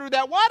go through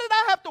that? Why did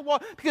I have to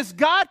walk? Because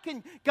God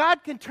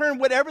can turn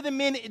whatever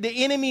the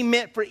enemy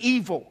meant for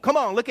evil. Come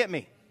on, look at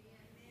me.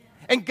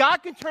 And God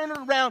can turn it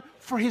around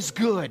for his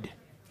good,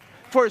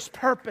 for his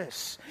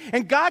purpose.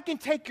 And God can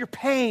take your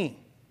pain,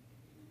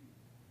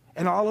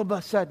 and all of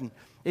a sudden,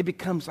 it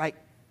becomes like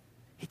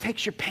he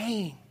takes your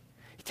pain.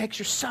 He takes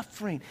your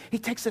suffering. He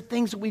takes the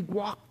things that we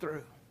walk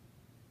through.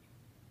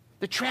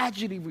 The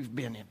tragedy we've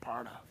been in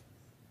part of.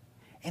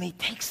 And he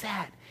takes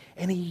that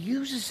and he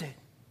uses it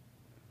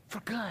for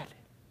good.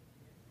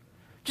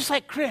 Just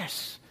like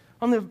Chris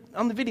on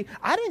the video.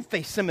 I didn't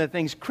face some of the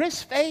things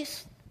Chris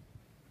faced.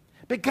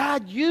 But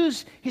God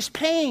used his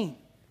pain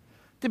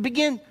to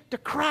begin to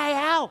cry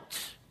out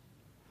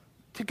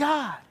to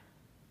God.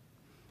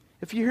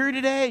 If you're here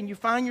today and you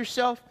find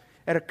yourself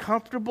at a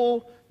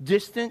comfortable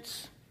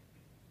distance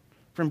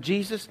from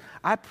Jesus,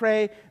 I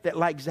pray that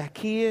like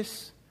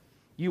Zacchaeus,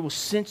 you will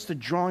sense the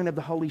drawing of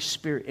the Holy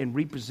Spirit and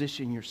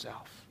reposition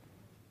yourself.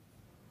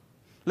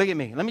 Look at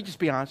me. Let me just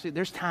be honest with you.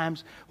 There's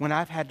times when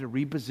I've had to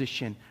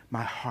reposition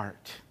my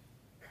heart.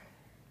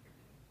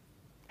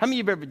 How many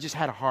of you have ever just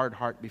had a hard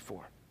heart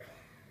before?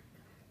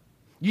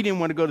 You didn't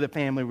want to go to the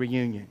family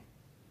reunion.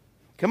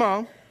 Come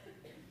on.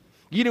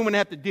 You didn't want to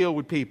have to deal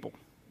with people.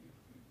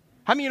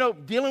 How many of you know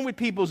dealing with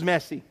people is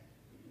messy?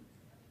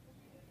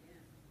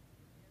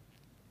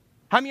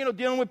 How many of you know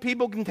dealing with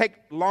people can take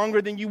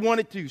longer than you want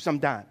it to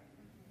sometimes?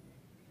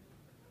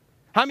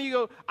 How many of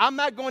you go, I'm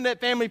not going to that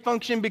family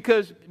function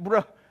because,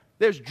 bro,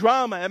 there's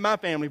drama at my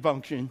family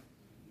function.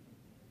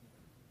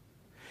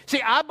 See,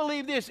 I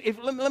believe this.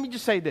 Let me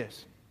just say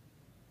this.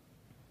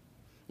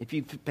 If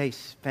you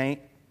face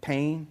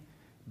pain,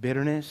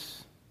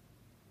 bitterness,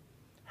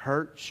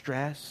 hurt,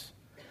 stress,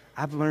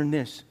 I've learned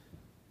this.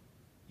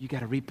 You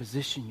got to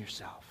reposition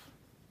yourself.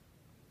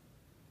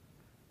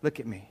 Look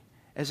at me.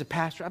 As a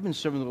pastor, I've been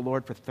serving the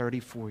Lord for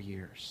 34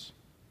 years.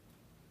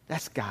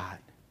 That's God.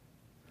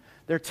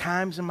 There are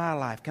times in my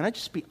life, can I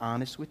just be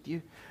honest with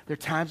you? There are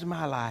times in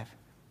my life,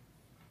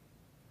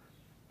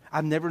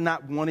 I've never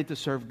not wanted to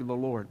serve the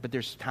Lord, but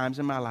there's times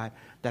in my life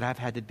that I've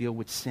had to deal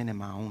with sin in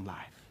my own life.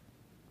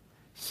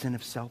 Sin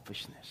of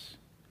selfishness.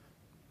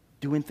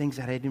 Doing things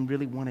that I didn't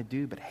really want to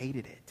do, but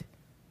hated it.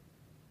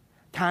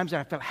 Times that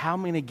I felt, how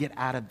am I going to get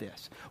out of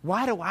this?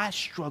 Why do I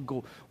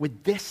struggle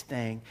with this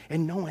thing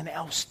and no one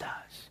else does?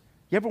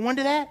 You ever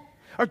wonder that?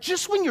 Or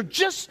just when you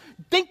just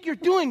think you're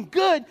doing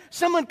good,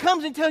 someone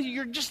comes and tells you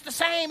you're just the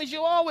same as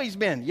you've always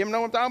been. You ever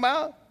know what I'm talking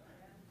about?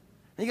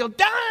 And you go,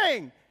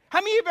 dang! How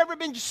many of you have ever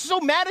been just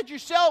so mad at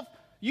yourself,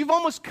 you've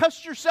almost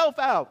cussed yourself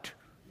out?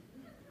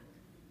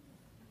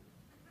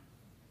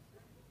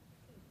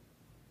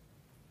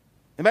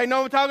 Anybody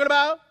know what I'm talking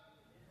about?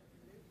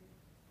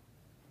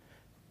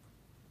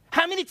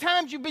 How many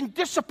times you've been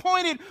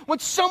disappointed when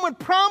someone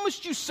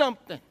promised you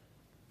something?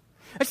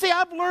 I say,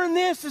 I've learned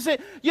this, is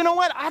that, you know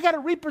what, I got to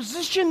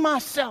reposition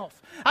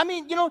myself. I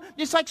mean, you know,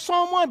 it's like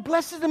Psalm 1,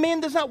 blessed is the man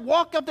does not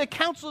walk up the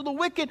counsel of the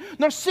wicked,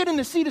 nor sit in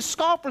the seat of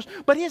scoffers,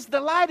 but his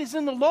delight is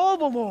in the law of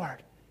the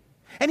Lord.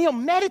 And he'll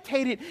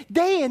meditate it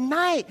day and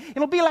night.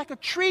 It'll be like a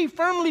tree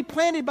firmly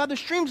planted by the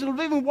streams of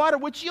living water,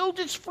 which yields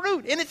its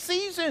fruit in its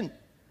season.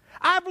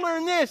 I've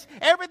learned this,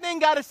 everything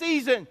got a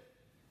season.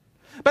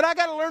 But I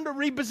got to learn to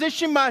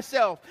reposition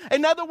myself.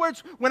 In other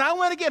words, when I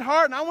want to get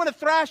hard and I want to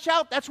thrash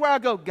out, that's where I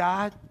go,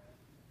 God,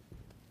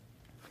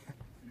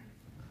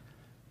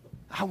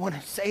 I want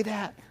to say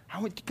that.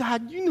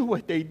 God, you knew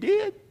what they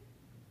did.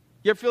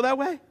 You ever feel that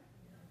way?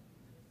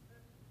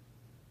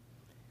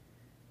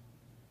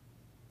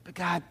 But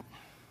God,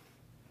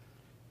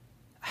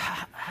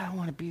 I don't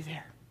want to be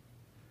there.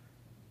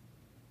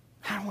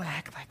 I don't want to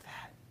act like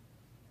that.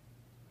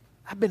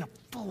 I've been a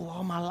fool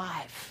all my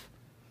life.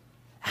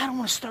 I don't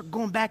want to start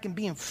going back and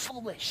being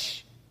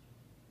foolish.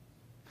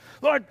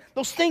 Lord,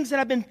 those things that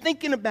I've been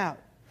thinking about,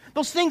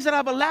 those things that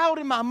I've allowed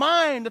in my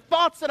mind, the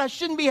thoughts that I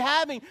shouldn't be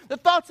having, the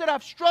thoughts that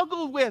I've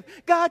struggled with,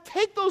 God,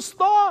 take those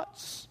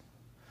thoughts.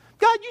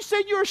 God, you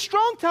said you're a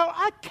strong tower.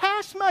 I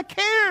cast my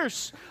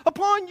cares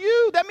upon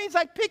you. That means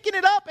like picking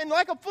it up and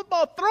like a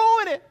football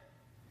throwing it.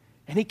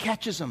 And he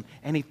catches them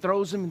and he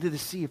throws them into the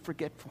sea of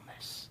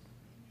forgetfulness.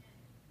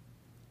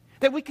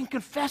 That we can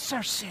confess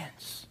our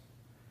sins.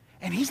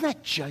 And he's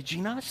not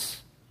judging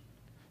us.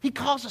 He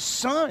calls us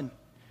son.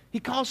 He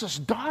calls us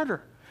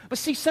daughter. But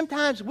see,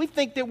 sometimes we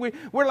think that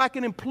we're like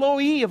an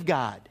employee of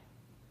God.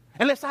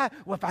 Unless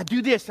if I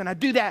do this and I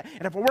do that,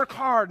 and if I work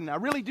hard and I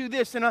really do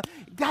this,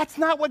 that's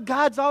not what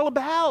God's all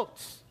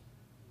about.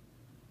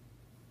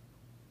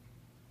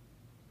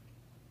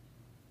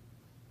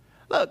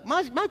 Look,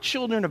 my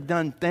children have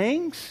done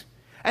things,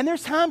 and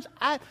there's times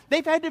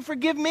they've had to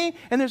forgive me,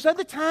 and there's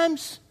other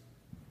times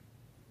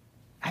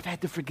I've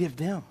had to forgive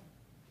them.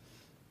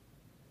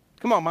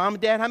 Come on, Mom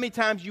and Dad, how many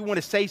times you want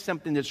to say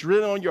something that's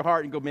really on your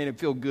heart and go, man, it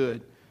feel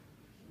good?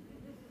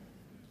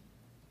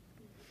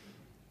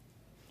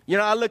 You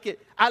know, I look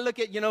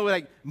at, you know,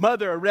 like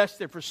mother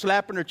arrested for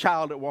slapping her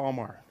child at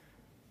Walmart.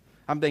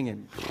 I'm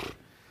thinking,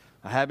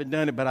 I haven't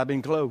done it, but I've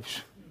been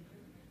close.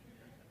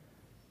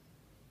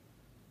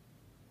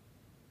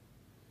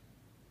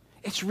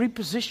 It's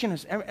reposition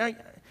us.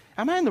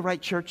 Am I in the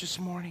right church this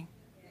morning?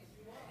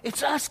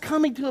 It's us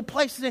coming to a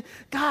place and saying,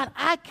 God,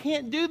 I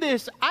can't do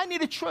this. I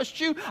need to trust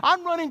you.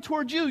 I'm running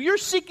towards you. You're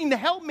seeking to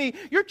help me.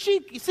 You're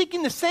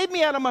seeking to save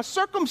me out of my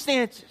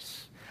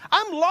circumstances.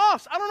 I'm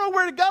lost. I don't know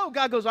where to go.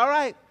 God goes, all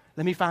right,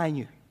 let me find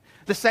you.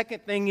 The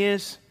second thing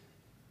is,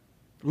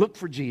 look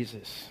for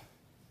Jesus.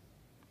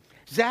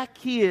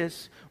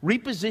 Zacchaeus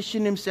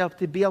repositioned himself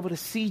to be able to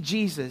see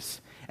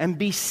Jesus and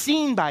be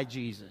seen by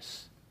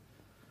Jesus.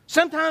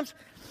 Sometimes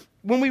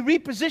when we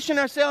reposition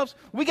ourselves,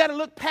 we got to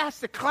look past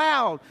the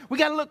cloud. We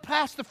got to look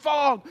past the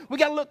fog. We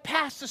got to look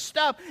past the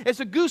stuff. As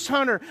a goose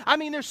hunter, I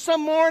mean, there's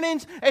some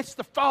mornings, it's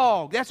the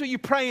fog. That's what you're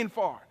praying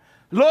for.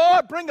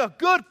 Lord, bring a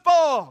good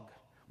fog.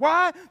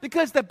 Why?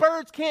 Because the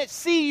birds can't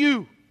see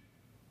you.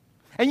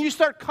 And you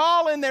start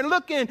calling, they're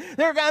looking,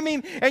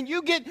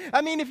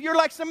 if you're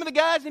like some of the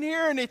guys in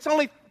here and it's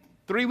only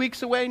 3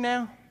 weeks away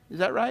now, is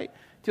that right?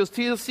 Till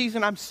teal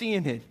season, I'm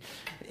seeing it.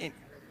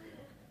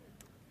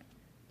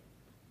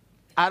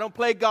 I don't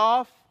play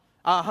golf,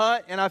 I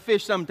hunt, and I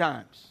fish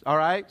sometimes, all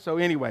right? So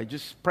anyway,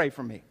 just pray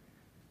for me.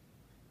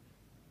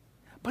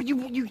 But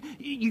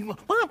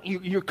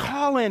you're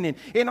calling,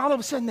 and all of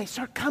a sudden they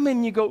start coming,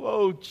 and you go,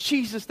 oh,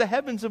 Jesus, the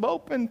heavens have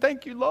opened.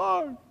 Thank you,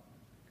 Lord.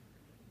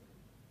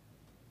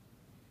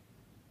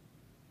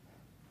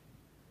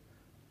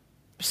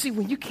 See,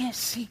 when you can't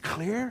see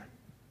clear,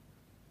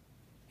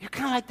 you're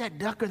kind of like that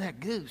duck or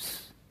that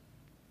goose.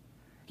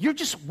 You're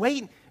just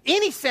waiting.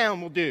 Any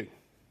sound will do.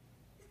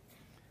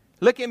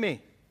 Look at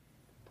me.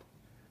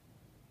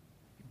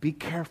 Be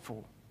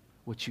careful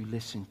what you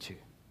listen to.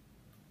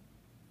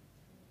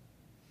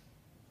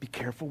 Be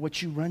careful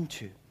what you run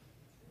to.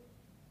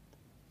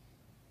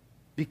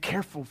 Be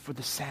careful for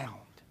the sound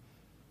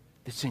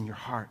that's in your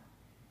heart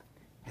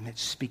and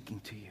that's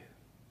speaking to you.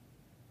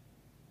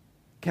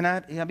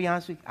 I'll be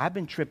honest with you? I've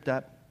been tripped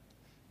up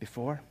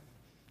before.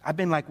 I've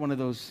been like one of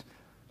those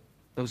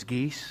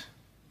geese.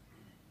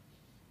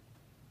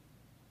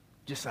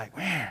 Just like,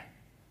 man.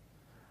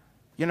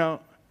 You know,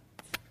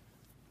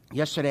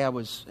 yesterday I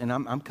was, and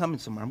I'm coming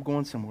somewhere. I'm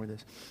going somewhere with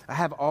this. I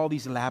have all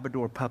these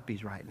Labrador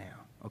puppies right now,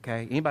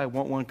 okay? Anybody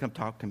want one, come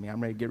talk to me.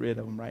 I'm ready to get rid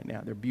of them right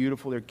now. They're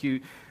beautiful, they're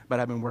cute, but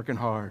I've been working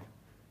hard.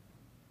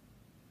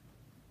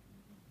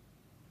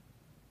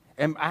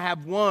 And I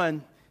have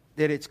one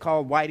that it's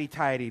called Whitey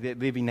Tidy that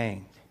Livy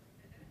named.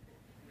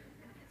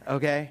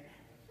 Okay?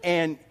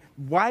 And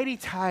Whitey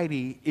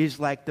Tidy is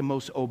like the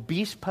most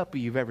obese puppy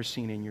you've ever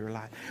seen in your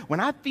life. When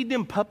I feed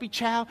them puppy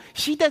chow,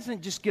 she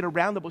doesn't just get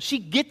around the bowl. She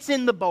gets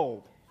in the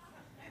bowl.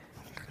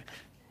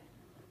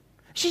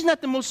 She's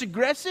not the most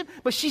aggressive,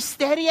 but she's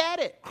steady at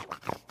it.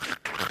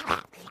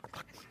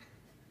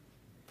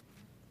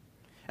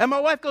 And my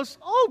wife goes,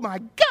 oh my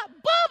God,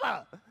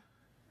 Bubba!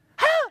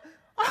 How?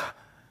 Oh,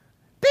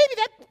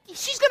 baby,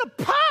 she's going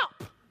to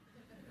pop.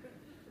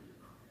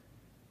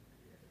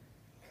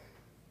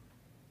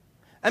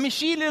 I mean,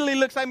 she literally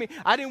looks like me.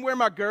 I didn't wear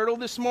my girdle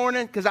this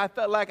morning because I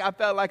felt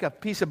like a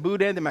piece of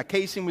boot end and my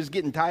casing was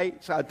getting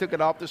tight, so I took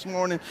it off this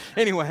morning.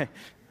 Anyway,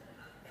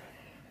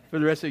 for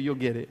the rest of you, you'll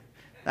get it.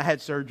 I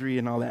had surgery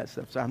and all that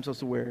stuff, so I'm supposed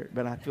to wear it,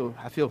 but I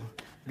feel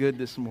good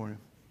this morning.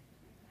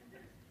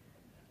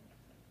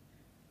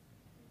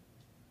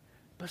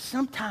 But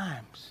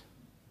sometimes,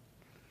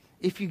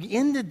 if you get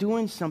into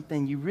doing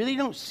something, you really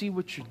don't see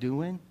what you're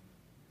doing,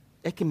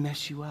 it can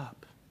mess you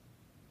up.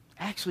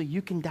 Actually,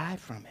 you can die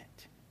from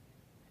it.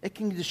 It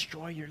can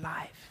destroy your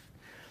life.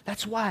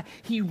 That's why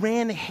he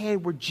ran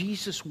ahead where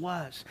Jesus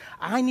was.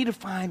 I need to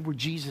find where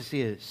Jesus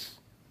is.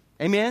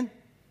 Amen?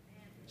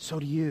 So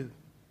do you.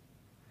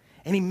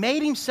 And he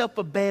made himself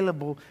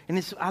available,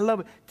 and I love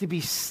it,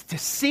 to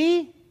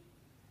see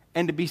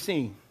and to be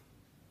seen.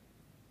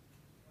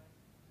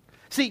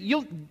 See,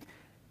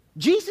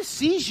 Jesus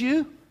sees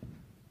you.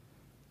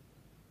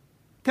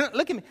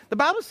 Look at me. The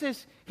Bible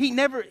says he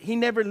never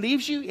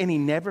leaves you and he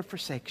never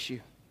forsakes you.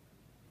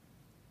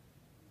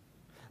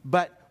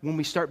 But when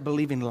we start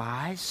believing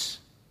lies,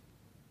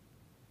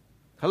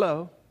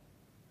 and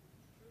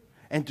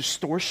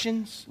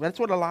distortions, that's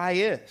what a lie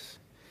is.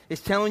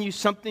 It's telling you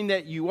something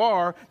that you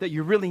are that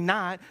you're really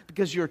not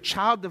because you're a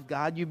child of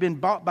God. You've been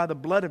bought by the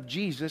blood of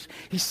Jesus.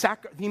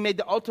 He made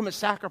the ultimate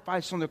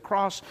sacrifice on the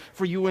cross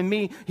for you and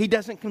me. He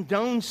doesn't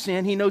condone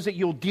sin. He knows that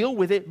you'll deal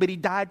with it, but he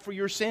died for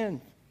your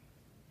sin.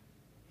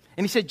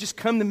 And he said, just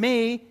come to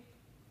me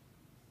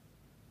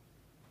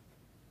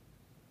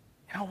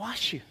and I'll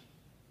wash you.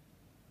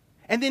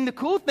 And then the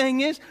cool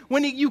thing is,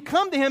 when you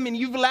come to him and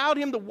you've allowed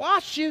him to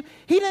wash you,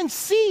 he doesn't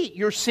see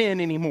your sin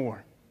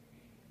anymore.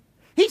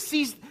 He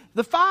sees,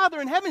 the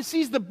Father in heaven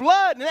sees the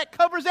blood, and that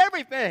covers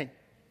everything.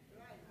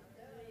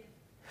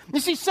 You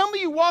see, some of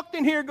you walked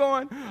in here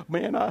going,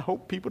 man, I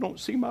hope people don't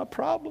see my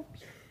problems.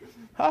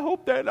 I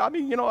hope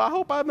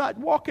I'm not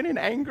walking in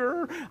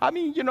anger.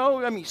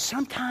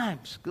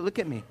 Sometimes, look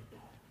at me.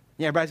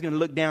 Yeah, everybody's going to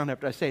look down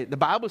after I say it. The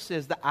Bible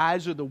says the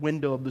eyes are the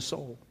window of the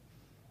soul.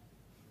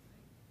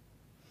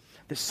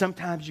 That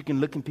sometimes you can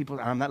look in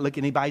people's, I'm not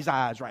looking at anybody's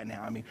eyes right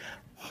now.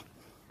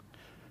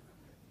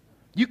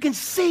 You can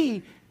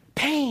see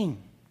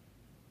pain.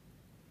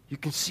 You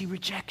can see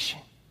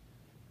rejection.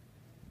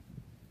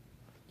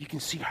 You can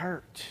see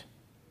hurt.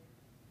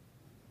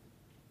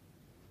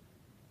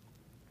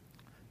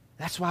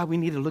 That's why we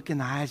need to look in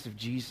the eyes of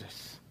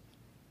Jesus.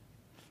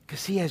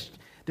 Because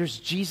there's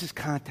Jesus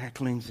contact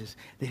lenses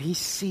that he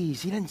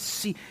sees. He doesn't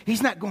see,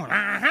 he's not going,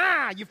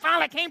 you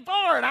finally came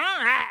forward,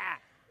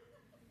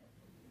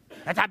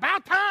 It's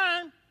about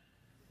time.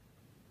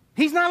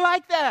 He's not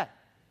like that.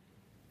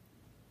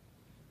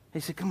 He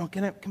said, come on,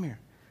 come here.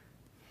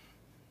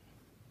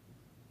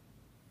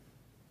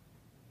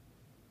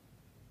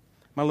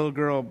 My little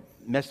girl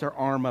messed her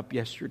arm up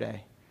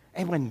yesterday.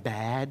 It wasn't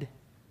bad.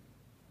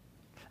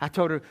 I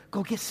told her,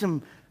 go get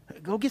some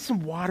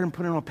water and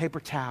put it on a paper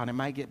towel and it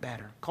might get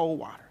better. Cold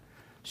water.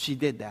 She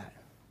did that.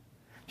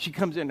 She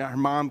comes in, her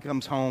mom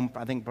comes home,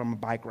 I think from a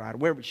bike ride.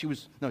 She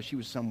was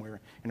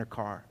somewhere in her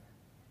car.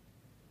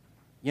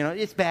 You know,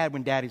 it's bad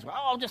when daddy's,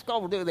 just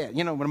go do that.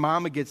 You know, when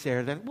mama gets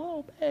there, they're like,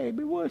 whoa,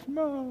 baby, what's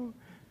wrong?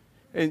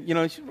 And,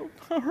 she's like,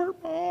 I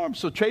hurt my arm.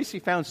 So Tracy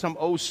found some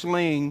old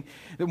sling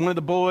that one of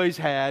the boys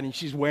had, and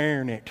she's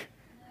wearing it.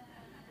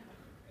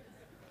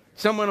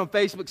 Someone on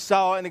Facebook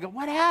saw it, and they go,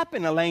 what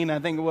happened, Elaine? I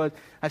think it was.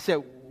 I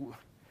said,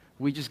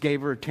 we just gave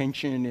her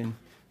attention and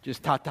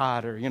just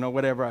ta-ta'd her,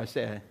 whatever I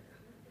said.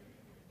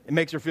 It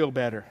makes her feel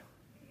better.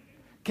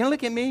 Can you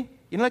look at me?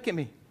 Look at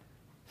me.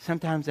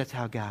 Sometimes that's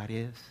how God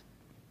is.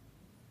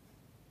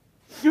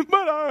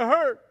 But I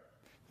hurt.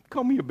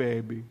 Come here,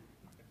 baby.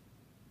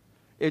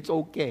 It's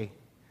okay.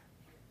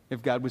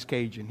 If God was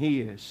Cajun,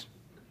 he is.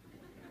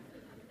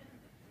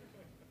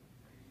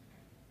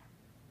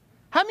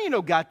 How many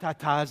know God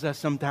tatas us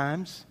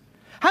sometimes?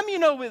 How many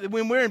know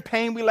when we're in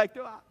pain, we like,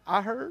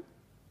 I hurt?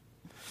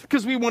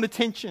 Because we want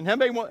attention. How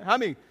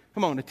many?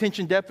 Come on,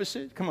 attention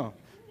deficit? Come on.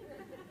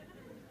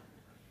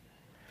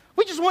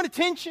 We just want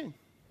attention.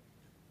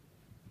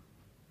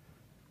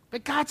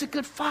 But God's a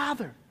good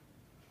Father.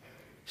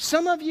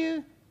 Some of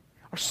you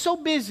are so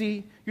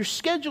busy, your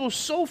schedule is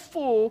so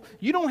full,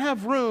 you don't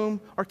have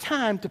room or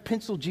time to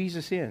pencil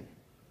Jesus in.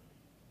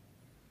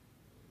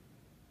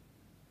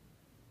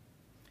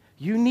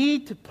 You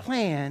need to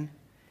plan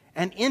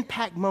an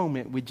impact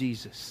moment with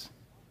Jesus.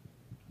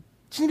 You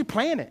just need to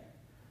plan it.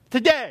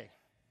 Today,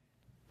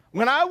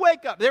 when I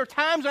wake up, there are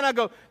times when I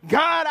go,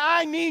 God,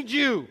 I need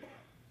you.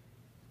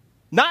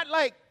 Not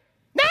like,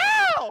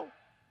 now.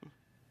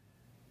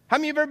 How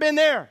many of you have ever been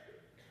there?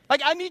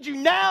 Like, I need you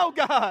now,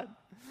 God.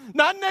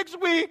 Not next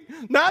week,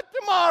 not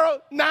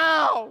tomorrow,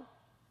 now.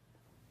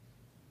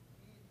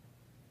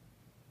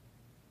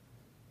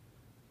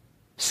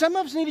 Some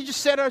of us need to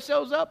just set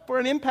ourselves up for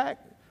an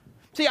impact.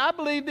 See, I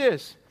believe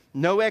this.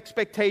 No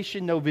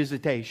expectation, no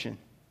visitation.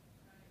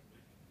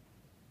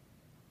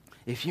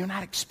 If you're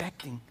not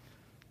expecting,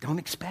 don't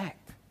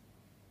expect.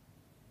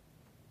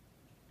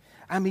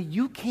 I mean,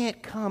 you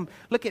can't come.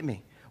 Look at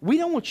me. We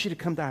don't want you to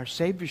come to our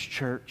Savior's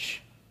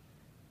church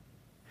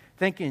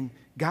thinking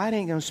God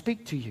ain't going to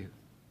speak to you.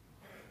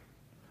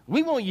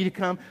 We want you to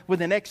come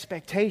with an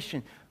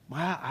expectation.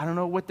 Well, I don't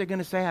know what they're going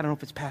to say. I don't know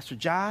if it's Pastor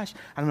Josh.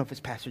 I don't know if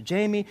it's Pastor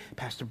Jamie,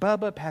 Pastor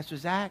Bubba, Pastor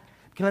Zach.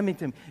 Let me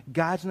tell you,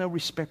 God's no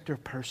respecter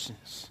of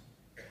persons.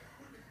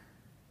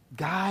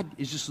 God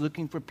is just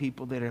looking for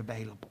people that are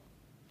available.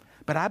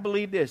 But I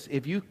believe this.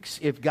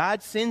 If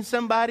God sends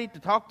somebody to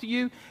talk to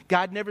you,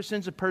 God never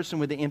sends a person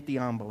with an empty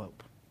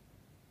envelope.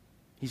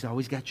 He's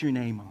always got your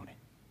name on it.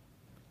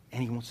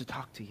 And He wants to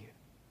talk to you.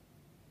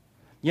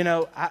 You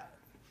know,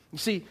 you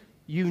see,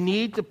 you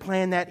need to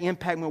plan that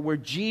impact moment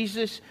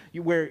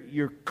where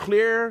you're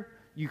clear.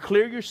 You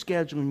clear your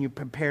schedule and you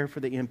prepare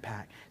for the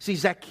impact. See,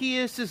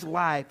 Zacchaeus'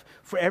 life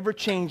forever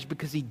changed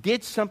because he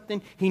did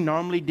something he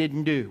normally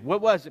didn't do.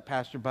 What was it,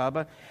 Pastor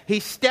Bubba? He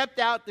stepped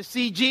out to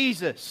see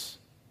Jesus.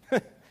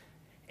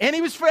 And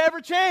he was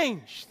forever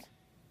changed.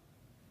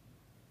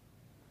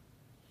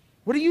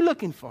 What are you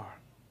looking for?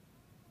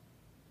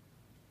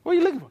 What are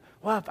you looking for?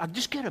 Well, if I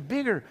just get a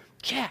bigger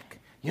check.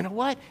 You know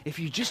what? If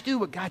you just do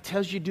what God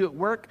tells you to do at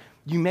work,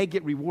 you may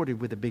get rewarded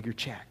with a bigger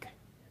check.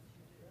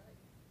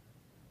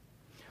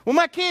 Well,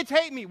 my kids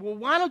hate me. Well,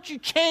 why don't you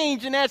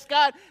change and ask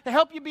God to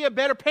help you be a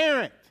better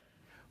parent?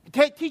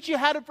 Teach you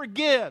how to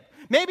forgive.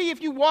 Maybe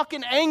if you walk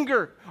in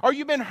anger or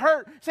you've been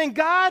hurt, saying,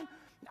 God,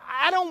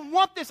 I don't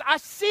want this. I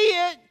see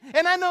it,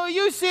 and I know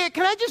you see it.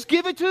 Can I just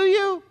give it to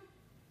you?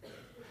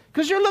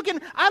 Because you're looking,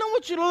 I don't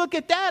want you to look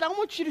at that. I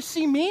want you to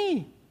see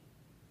me.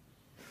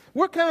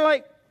 We're kind of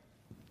like,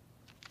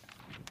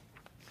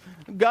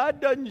 God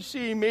doesn't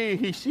see me.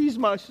 He sees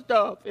my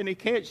stuff, and He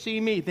can't see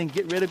me. Then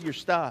get rid of your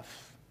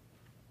stuff.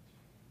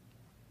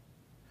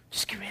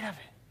 Just get rid of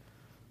it.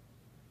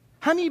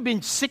 How many of you have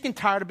been sick and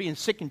tired of being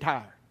sick and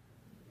tired?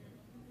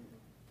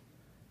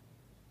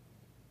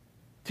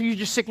 Till you're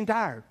just sick and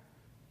tired.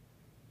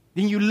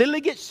 Then you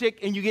literally get sick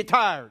and you get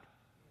tired.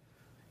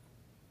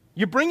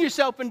 You bring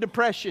yourself in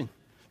depression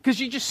because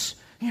you just,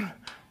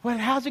 well,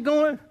 how's it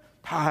going?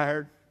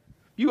 Tired.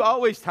 You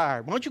always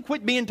tired. Why don't you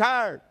quit being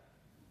tired?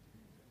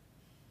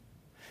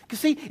 Because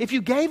see, if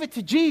you gave it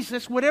to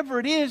Jesus, whatever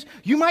it is,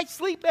 you might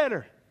sleep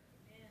better.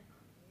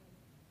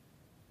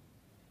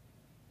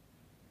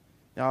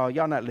 Oh,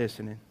 y'all not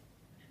listening.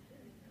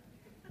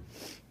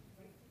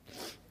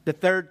 The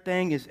third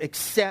thing is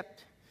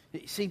accept.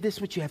 See, this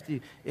is what you have to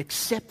do.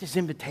 Accept His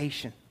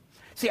invitation.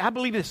 See, I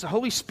believe this. The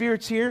Holy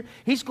Spirit's here.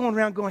 He's going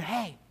around going,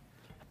 hey,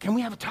 can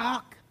we have a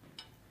talk?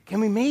 Can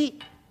we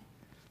meet?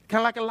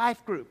 Kind of like a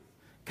life group.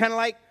 Kind of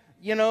like,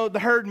 the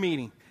herd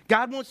meeting.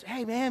 God wants,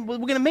 hey, man, we're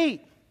going to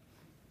meet.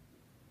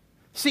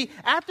 See,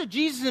 after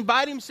Jesus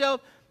invited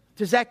Himself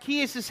to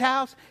Zacchaeus'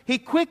 house, He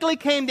quickly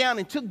came down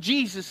and took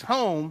Jesus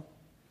home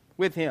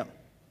with Him.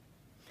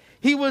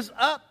 He was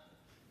up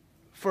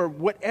for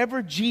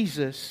whatever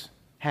Jesus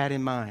had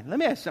in mind. Let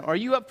me ask you something. Are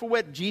you up for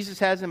what Jesus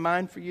has in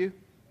mind for you?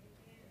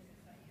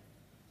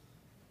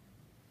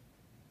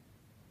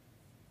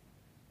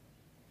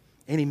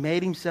 And He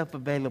made Himself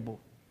available.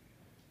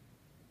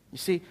 You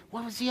see,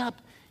 what was He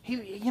up?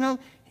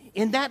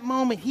 In that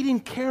moment, He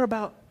didn't care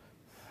what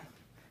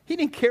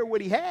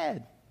He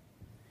had.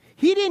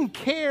 He didn't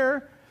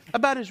care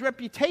about His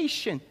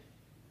reputation.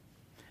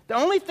 The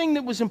only thing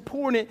that was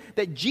important,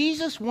 that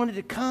Jesus wanted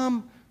to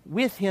come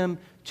with Him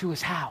to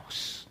His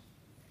house.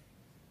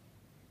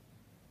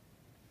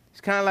 It's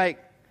kind of like,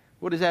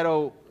 what is that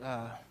old,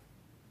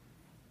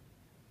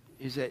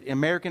 is that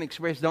American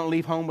Express, don't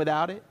leave home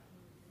without it?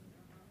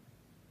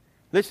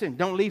 Listen,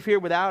 don't leave here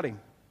without Him.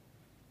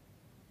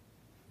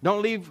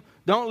 Don't leave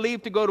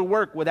to go to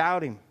work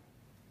without Him.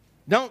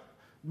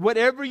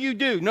 Whatever you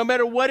do, no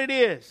matter what it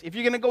is, if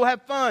you're going to go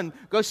have fun,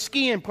 go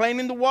skiing, playing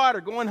in the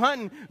water, going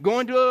hunting,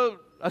 going to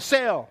a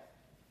sale.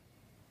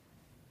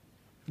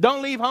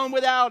 Don't leave home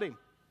without Him.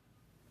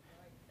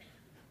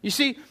 You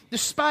see,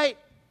 despite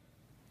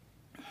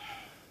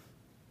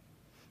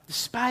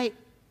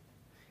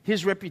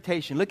His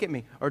reputation, look at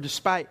me, or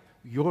despite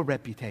your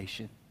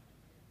reputation.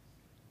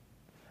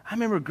 I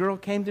remember a girl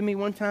came to me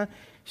one time.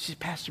 She said,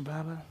 Pastor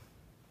Baba,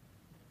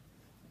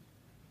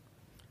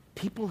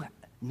 People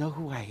know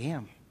who I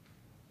am.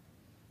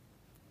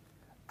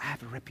 I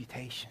have a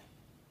reputation.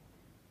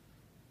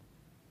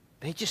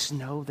 They just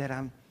know that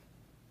I'm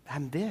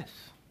this.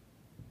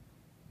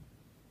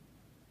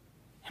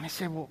 And I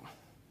said, well,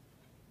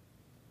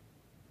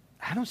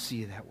 I don't see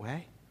you that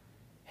way.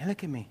 And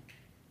look at me.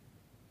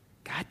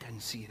 God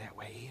doesn't see you that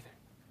way either.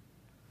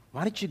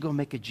 Why don't you go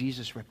make a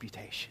Jesus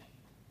reputation?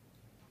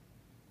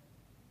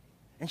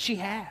 And she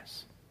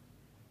has.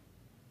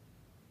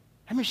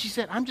 I mean, she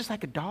said, I'm just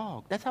like a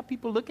dog. That's how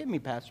people look at me,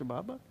 Pastor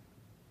Bubba.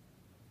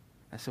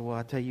 I said, well,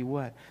 I'll tell you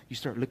what. You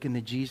start looking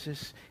to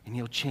Jesus, and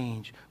he'll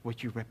change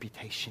what your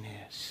reputation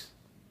is.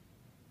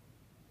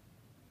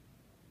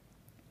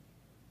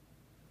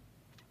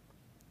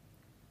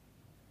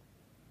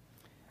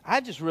 I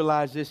just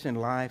realized this in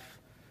life.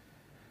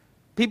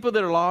 People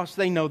that are lost,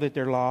 they know that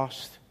they're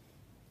lost.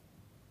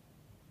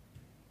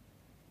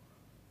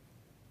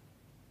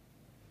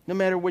 No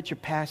matter what your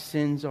past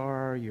sins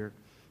are, your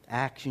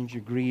actions,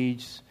 your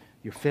greeds,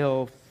 your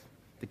filth,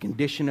 the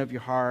condition of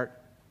your heart.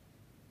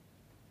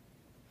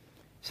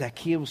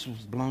 Zacchaeus was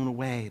blown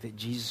away that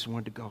Jesus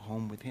wanted to go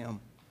home with him.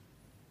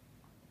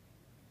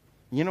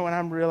 You know what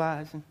I'm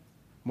realizing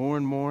more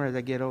and more as I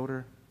get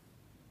older?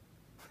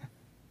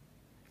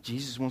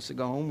 Jesus wants to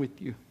go home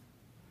with you.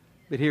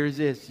 But here's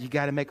this. You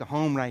got to make a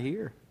home right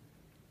here.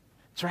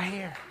 It's right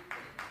here.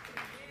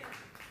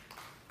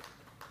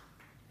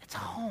 It's a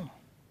home.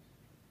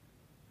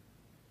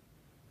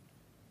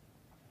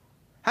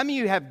 How many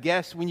of you have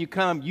guests when you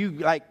come, you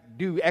like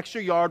do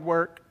extra yard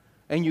work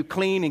and you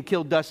clean and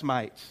kill dust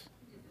mites?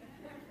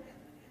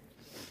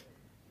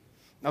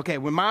 Okay,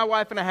 when my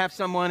wife and I have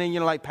someone in,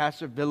 like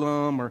Pastor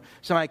Willem or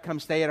somebody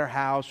come stay at our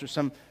house or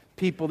some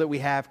people that we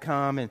have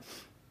come and,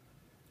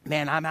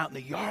 man, I'm out in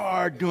the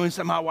yard doing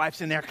something. My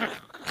wife's in there.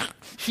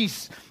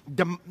 She's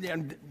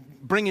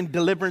bringing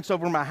deliverance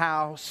over my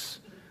house.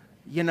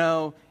 You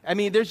know, I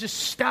mean, there's just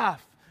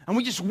stuff. And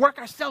we just work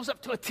ourselves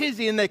up to a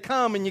tizzy and they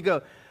come and you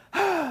go,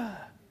 ah.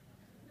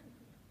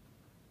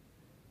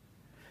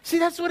 See,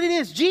 that's what it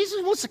is.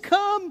 Jesus wants to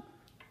come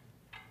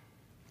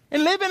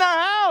and live in our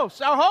house,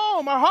 our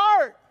home, our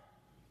heart.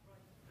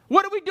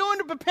 What are we doing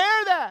to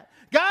prepare that?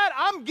 God,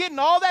 I'm getting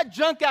all that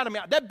junk out of me.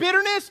 That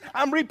bitterness,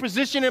 I'm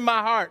repositioning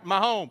my heart, my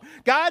home.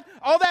 God,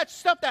 all that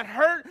stuff that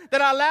hurt,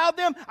 that I allowed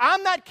them,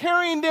 I'm not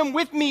carrying them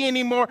with me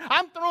anymore.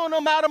 I'm throwing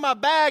them out of my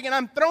bag and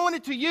I'm throwing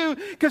it to you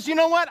because you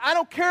know what? I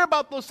don't care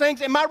about those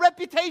things. And my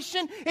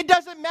reputation, it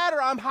doesn't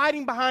matter. I'm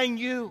hiding behind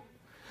you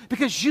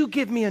because you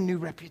give me a new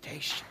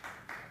reputation.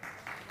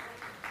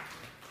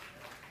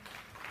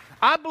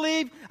 I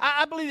believe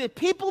that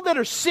people that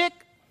are sick,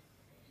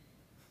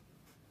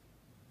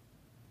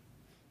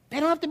 they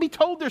don't have to be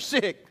told they're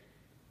sick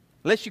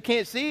unless you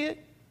can't see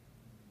it.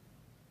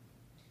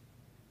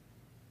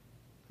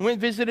 I went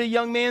and visited a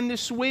young man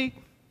this week.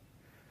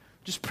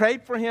 Just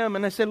prayed for him.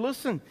 And I said,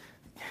 listen,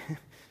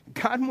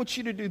 God wants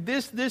you to do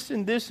this, this,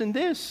 and this, and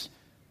this.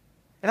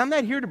 And I'm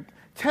not here to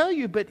tell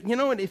you, but you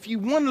know, if you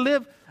want to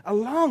live a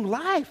long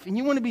life and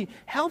you want to be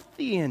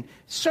healthy and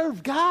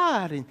serve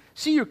God and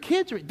see your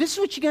kids, this is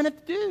what you're going to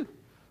have to do.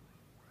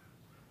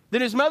 Then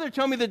his mother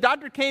told me the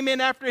doctor came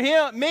in after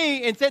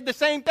me and said the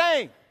same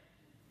thing.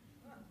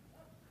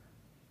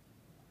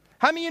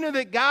 How many of you know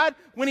that God,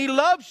 when he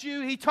loves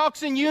you, he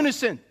talks in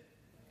unison?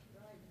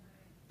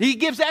 He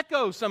gives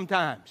echoes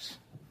sometimes.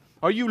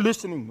 Are you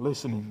listening?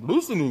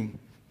 Listening.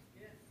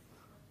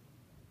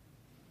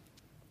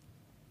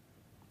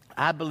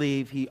 I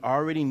believe he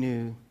already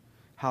knew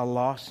how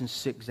lost and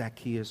sick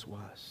Zacchaeus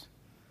was.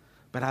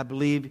 But I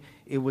believe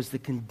it was the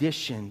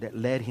condition that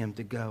led him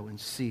to go and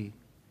see.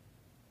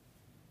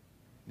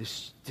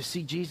 To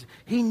see Jesus.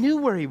 He knew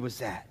where he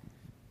was at.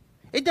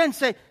 It doesn't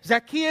say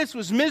Zacchaeus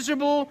was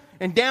miserable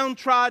and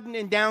downtrodden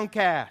and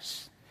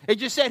downcast. It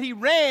just said he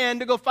ran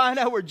to go find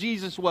out where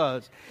Jesus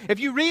was. If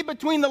you read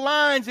between the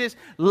lines, is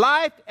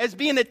life as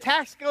being a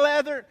tax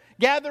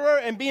gatherer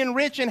and being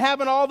rich and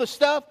having all the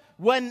stuff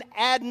wasn't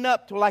adding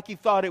up to like he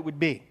thought it would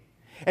be.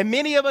 And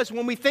many of us,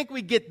 when we think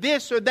we get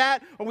this or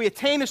that, or we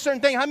attain a certain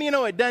thing, how many of you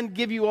know it doesn't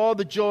give you all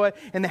the joy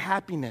and the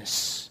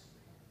happiness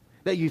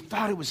that you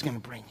thought it was going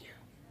to bring you?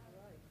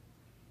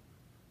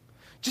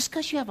 Just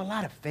because you have a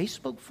lot of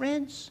Facebook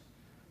friends,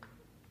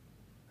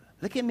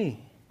 look at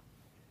me,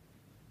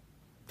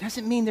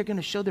 doesn't mean they're going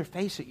to show their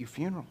face at your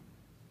funeral.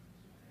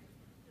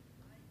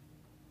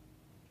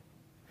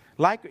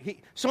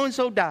 Like,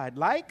 so-and-so died.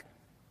 Like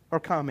or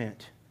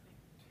comment?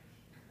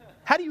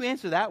 How do you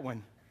answer that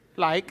one?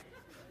 Like.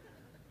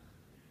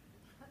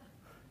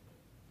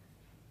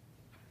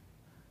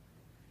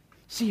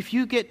 See, if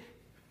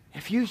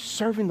you're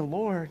serving the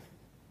Lord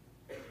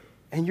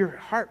and your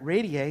heart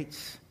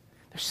radiates,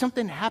 there's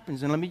something that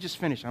happens. And let me just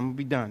finish. I'm going to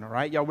be done, all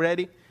right? Y'all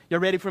ready? Y'all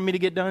ready for me to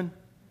get done?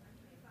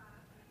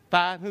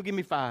 5? Who give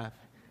me 5?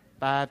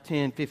 5,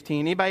 10, 15.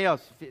 Anybody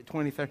else?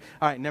 20, 30.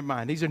 All right, never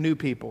mind. These are new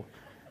people.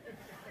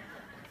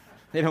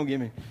 They don't get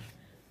me.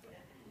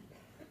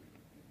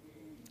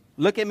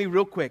 Look at me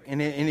real quick. And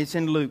it's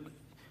in Luke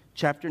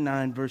chapter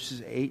 9,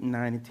 verses 8 and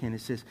 9 and 10. It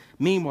says,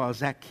 meanwhile,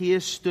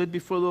 Zacchaeus stood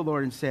before the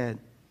Lord and said,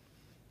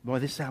 Boy,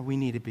 this is how we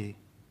need to be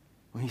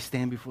when we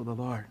stand before the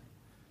Lord.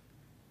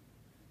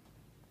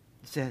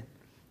 He said,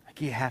 I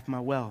give half my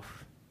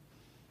wealth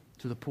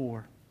to the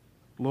poor.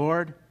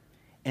 Lord,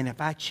 and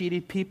if I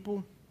cheated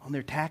people on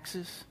their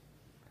taxes,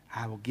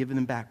 I will give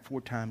them back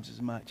 4 times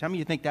as much. How many of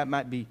you think that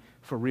might be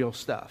for real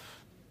stuff?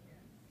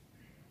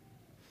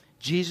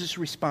 Jesus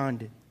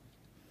responded.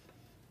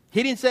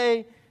 He didn't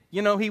say,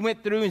 he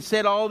went through and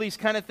said all these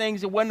kind of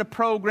things. It wasn't a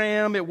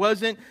program. It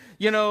wasn't,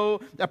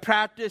 a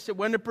practice. It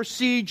wasn't a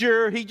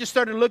procedure. He just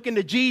started looking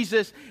to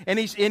Jesus, and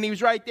he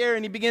was right there,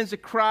 and he begins to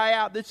cry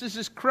out. This is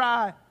his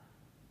cry.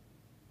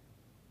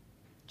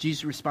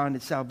 Jesus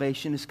responded,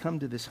 salvation has come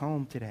to this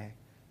home today.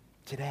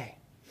 Today.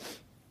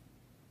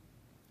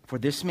 For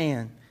this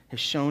man has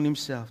shown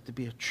himself to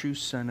be a true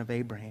son of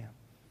Abraham.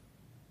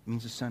 It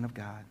means the son of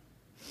God.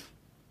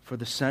 For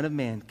the Son of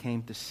Man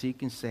came to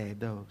seek and save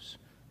those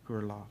who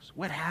are lost.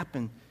 What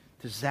happened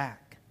to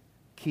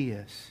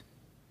Zacchaeus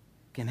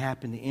can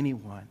happen to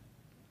anyone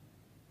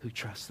who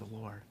trusts the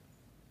Lord.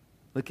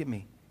 Look at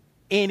me.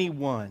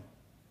 Anyone.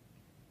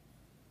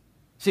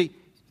 See,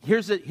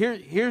 here's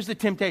the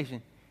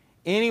temptation.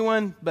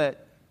 Anyone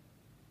but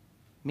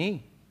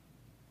me.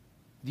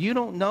 You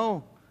don't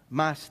know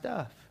my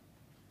stuff.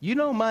 You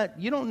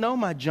don't know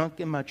my junk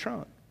in my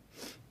trunk.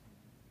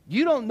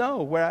 You don't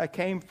know where I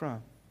came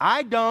from.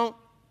 I don't,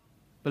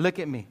 but look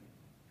at me.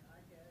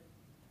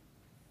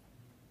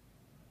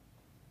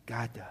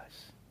 God does.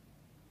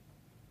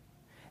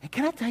 And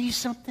can I tell you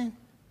something?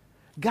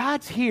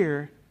 God's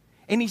here,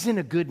 and He's in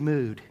a good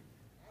mood.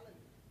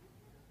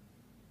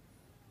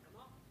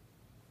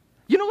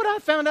 You know what I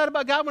found out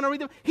about God when I read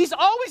them? He's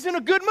always in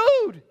a good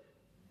mood.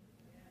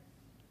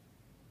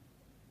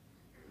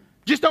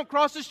 Just don't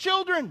cross His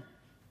children.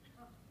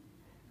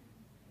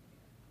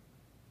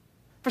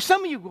 For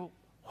some of you go,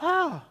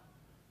 wow,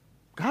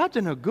 God's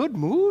in a good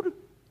mood?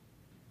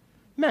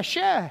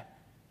 Mesha,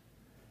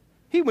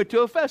 He went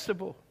to a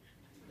festival.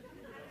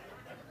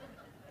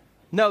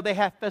 No, they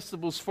have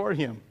festivals for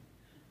Him.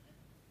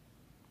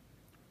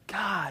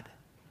 God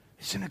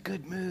is in a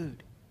good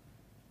mood.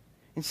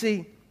 And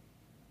see,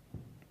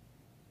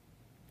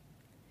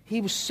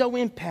 He was so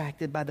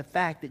impacted by the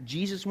fact that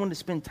Jesus wanted to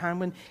spend time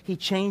with Him, He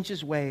changed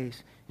His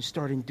ways and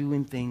started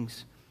doing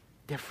things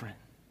different.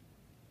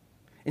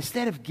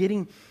 Instead of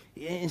getting,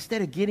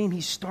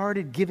 He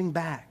started giving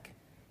back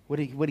what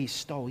he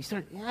stole. He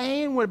started, I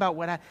ain't worried about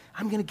what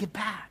I'm going to give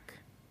back.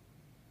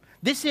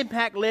 This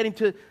impact led him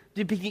to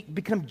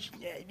become,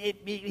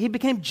 he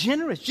became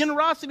generous.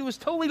 Generosity was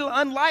totally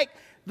unlike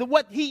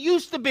what he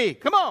used to be.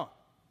 Come on.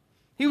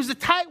 He was a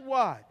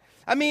tightwad.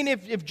 I mean,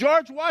 if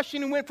George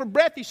Washington went for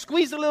breath, he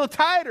squeezed a little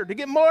tighter to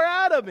get more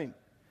out of him.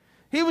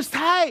 He was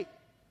tight.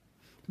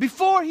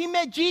 Before he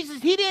met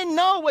Jesus, he didn't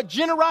know what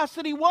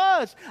generosity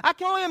was. I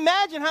can only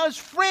imagine how his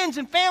friends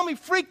and family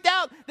freaked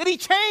out that he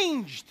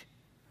changed.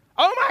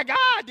 Oh my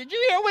God, did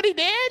you hear what he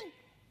did?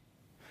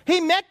 He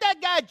met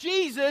that guy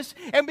Jesus,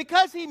 and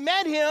because he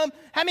met him,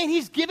 I mean,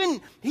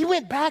 he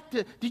went back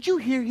to, did you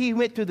hear he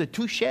went to the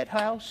Touchette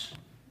house?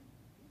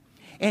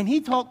 And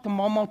he talked to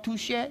Mama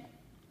Touchette,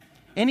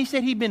 and he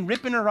said he'd been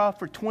ripping her off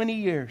for 20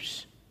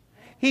 years.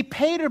 He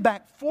paid her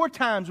back 4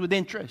 times with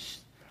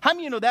interest. How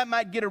many of you know that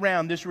might get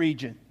around this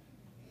region?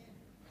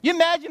 You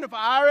imagine if an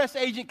IRS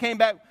agent came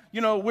back,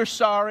 we're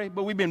sorry,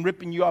 but we've been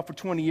ripping you off for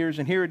 20 years,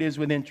 and here it is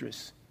with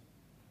interest.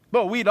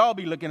 But we'd all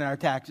be looking at our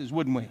taxes,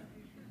 wouldn't we?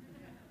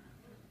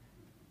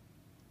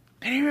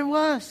 But here it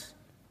was.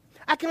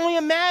 I can only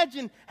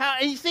imagine how,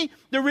 and you see,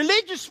 the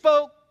religious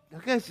folk,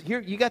 because here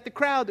you got the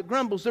crowd that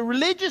grumbles. The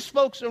religious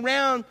folks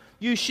around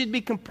you should be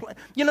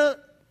the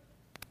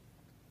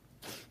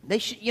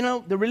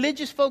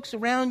religious folks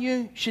around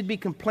you should be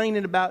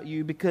complaining about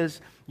you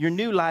because your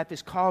new life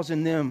is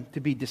causing them to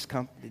be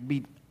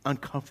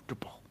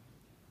uncomfortable.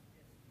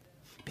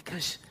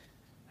 Because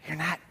you're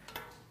not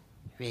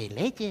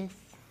religious.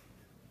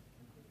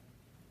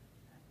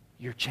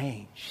 You're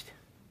changed.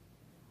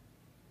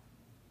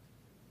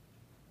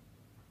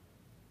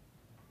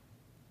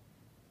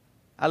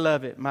 I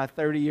love it. My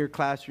 30-year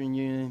class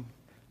reunion.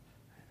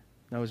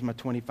 No, it was my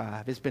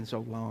 25. It's been so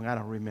long, I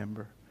don't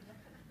remember.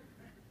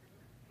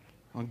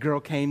 A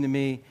girl came to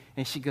me,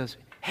 and she goes,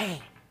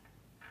 hey,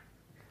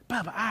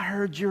 Bubba, I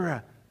heard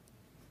you're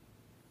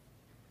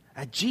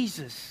a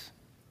Jesus.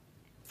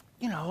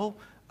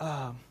 I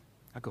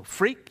go,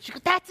 freak? She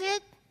goes, that's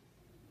it?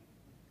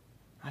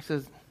 I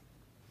says,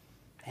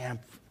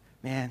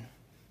 man,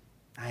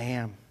 I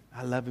am.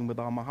 I love Him with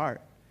all my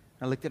heart.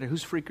 I looked at her,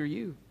 whose freak are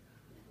you?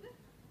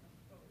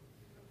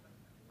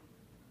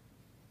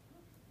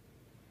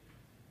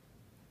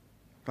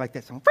 Like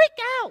that song, freak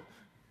out.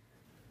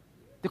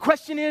 The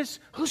question is,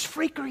 whose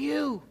freak are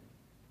you?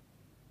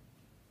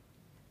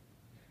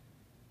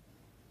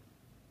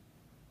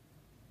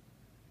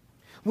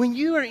 When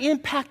you are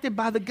impacted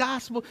by the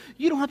gospel,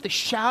 you don't have to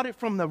shout it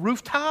from the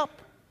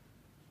rooftop.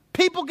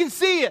 People can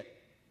see it.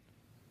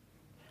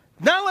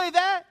 Not only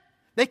that,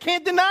 they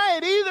can't deny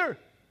it either.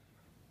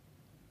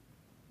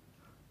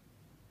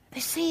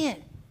 They see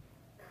it.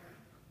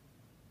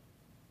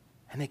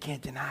 And they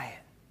can't deny it.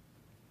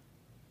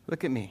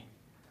 Look at me.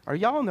 Are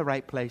y'all in the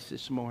right place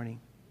this morning?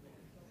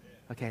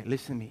 Okay,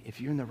 listen to me. If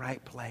you're in the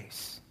right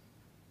place,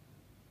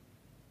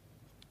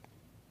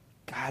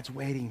 God's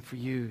waiting for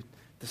you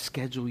to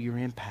schedule your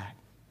impact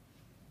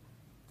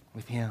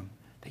with Him,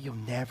 that you'll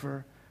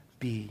never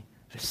be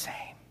the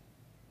same.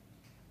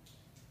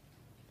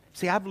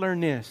 See, I've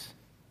learned this.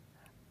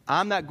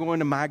 I'm not going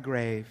to my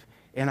grave,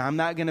 and I'm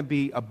not going to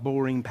be a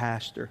boring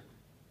pastor.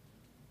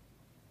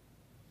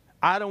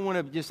 I don't want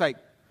to just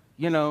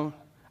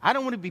I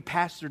don't want to be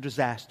pastor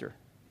disaster.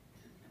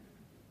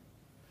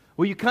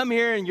 Well, you come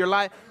here and you're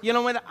like, you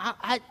know what,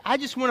 I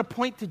just want to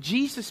point to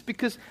Jesus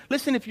because,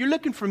 listen, if you're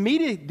looking for me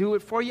to do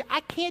it for you,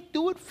 I can't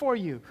do it for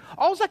you.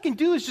 All I can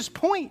do is just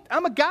point.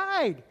 I'm a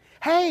guide.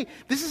 Hey,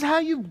 this is how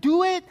you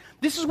do it.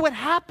 This is what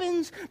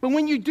happens. But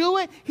when you do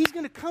it, He's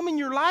going to come in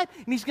your life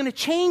and He's going to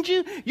change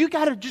you. You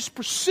got to just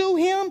pursue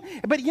Him.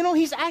 But,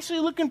 He's actually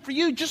looking for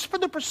you just for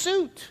the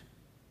pursuit.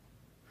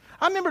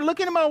 I remember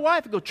looking at my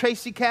wife and go,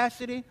 Tracy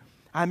Cassidy.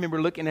 I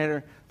remember looking at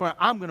her,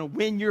 I'm going to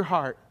win your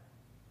heart.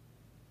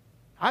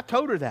 I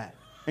told her that.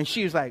 And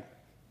she was like,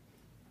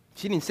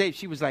 she didn't say it.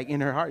 She was like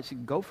in her heart. She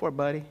said, go for it,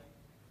 buddy.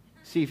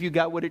 See if you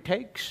got what it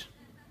takes.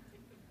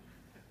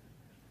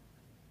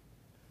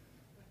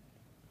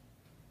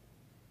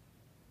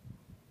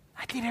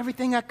 I did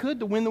everything I could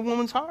to win the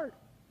woman's heart.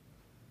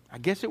 I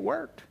guess it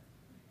worked.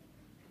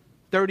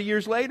 30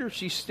 years later,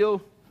 she's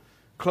still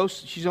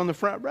close. She's on the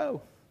front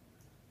row.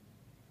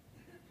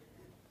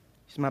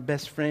 She's my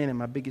best friend and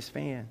my biggest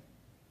fan.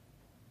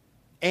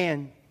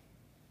 And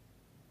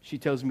she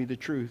tells me the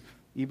truth,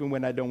 even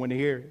when I don't want to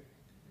hear it.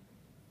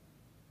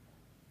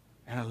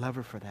 And I love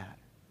her for that.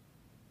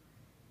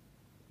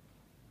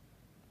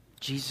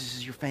 Jesus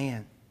is your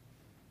fan.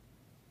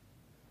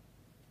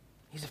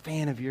 He's a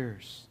fan of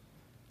yours.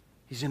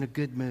 He's in a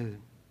good mood.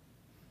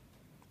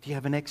 Do you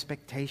have an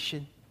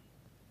expectation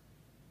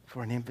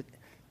for an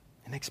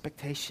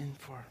expectation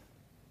for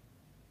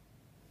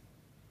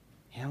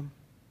Him?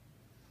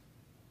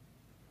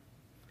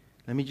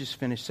 Let me just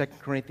finish. 2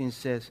 Corinthians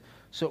says,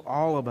 so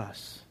all of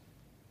us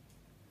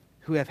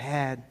who have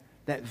had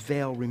that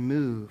veil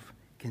removed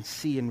can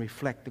see and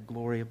reflect the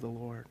glory of the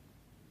Lord.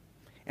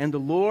 And the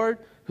Lord,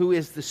 who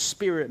is the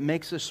Spirit,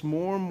 makes us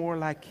more and more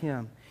like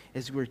Him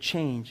as we're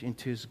changed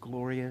into His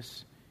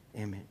glorious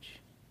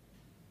image.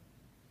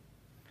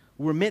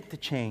 We're meant to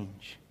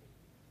change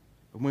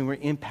when we're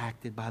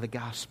impacted by the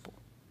gospel.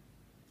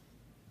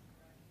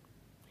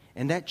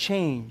 And that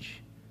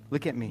change,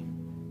 look at me,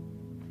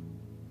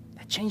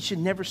 that change should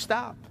never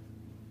stop.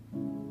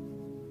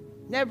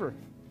 Never.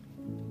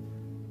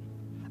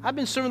 I've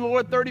been serving the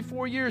Lord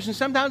 34 years, and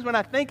sometimes when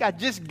I think I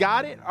just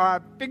got it, or I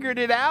figured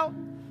it out,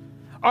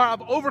 or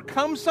I've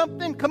overcome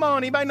something, come on,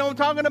 anybody know what I'm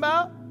talking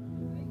about?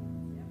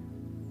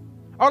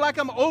 Or like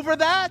I'm over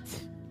that,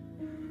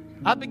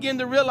 I begin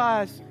to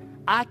realize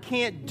I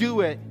can't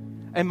do it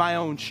in my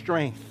own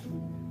strength.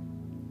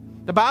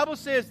 The Bible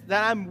says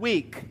that I'm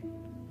weak,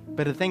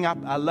 but the thing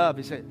I love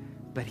is that,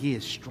 but He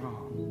is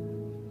strong.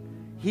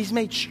 He's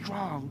made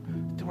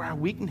strong through our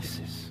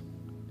weaknesses.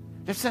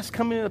 That's us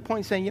coming to the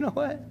point saying, you know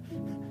what?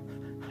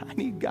 I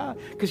need God.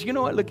 Because you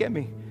know what? Look at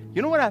me.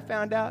 You know what I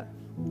found out?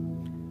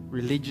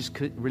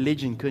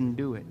 Religion couldn't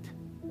do it.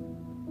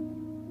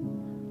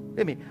 Look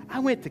at me. I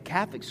went to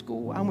Catholic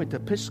school. I went to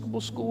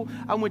Episcopal school.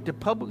 I went to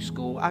public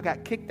school. I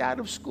got kicked out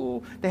of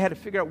school. They had to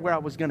figure out where I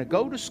was going to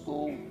go to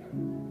school.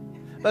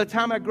 By the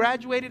time I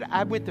graduated,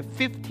 I went to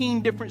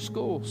 15 different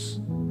schools.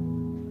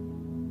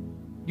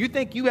 You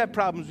think you have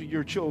problems with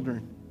your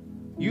children.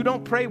 You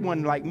don't pray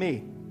one like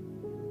me.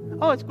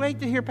 Oh, it's great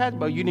to hear Pastor,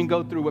 but you didn't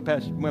go through what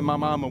my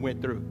mama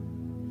went through.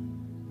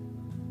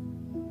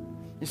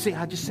 You see,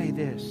 I'll just say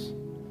this.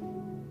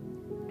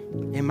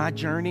 In my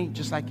journey,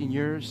 just like in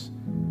yours,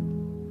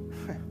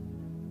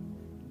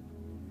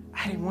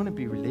 I didn't want to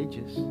be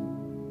religious.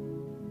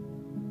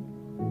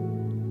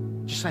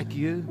 Just like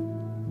you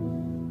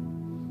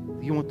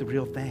want the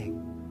real thing.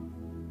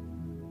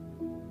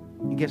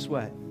 And guess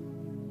what?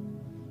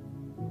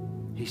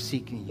 He's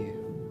seeking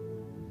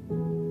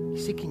you.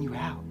 He's seeking you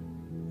out.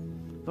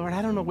 Lord,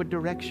 I don't know what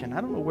direction. I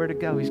don't know where to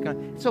go. He's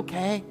going, it's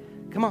okay.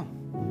 Come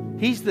on.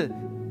 He's the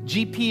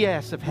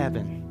GPS of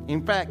heaven.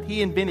 In fact,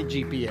 He invented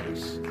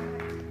GPS.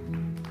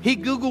 He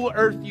Google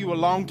Earthed you a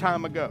long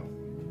time ago.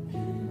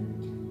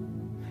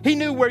 He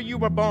knew where you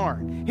were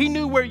born. He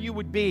knew where you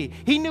would be.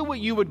 He knew what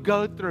you would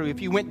go through if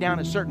you went down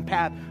a certain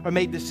path or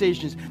made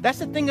decisions. That's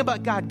the thing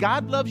about God.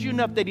 God loves you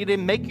enough that He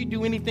didn't make you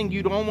do anything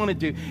you don't want to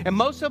do. And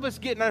most of us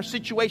get in our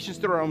situations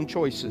through our own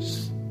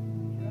choices.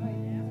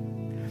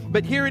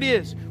 But here it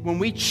is. When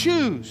we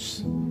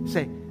choose,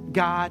 say,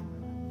 God,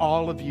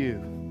 all of you,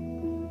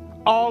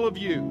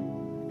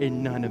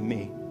 and none of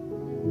me.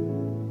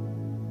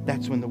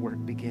 That's when the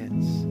work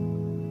begins.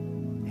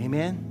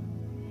 Amen?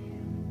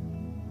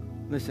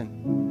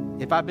 Listen,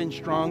 if I've been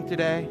strong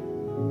today,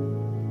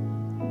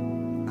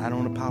 I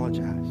don't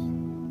apologize.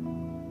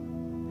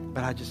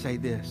 But I just say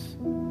this.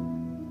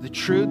 The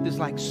truth is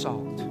like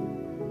salt.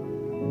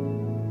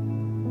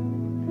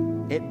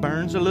 It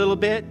burns a little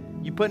bit,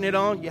 You putting it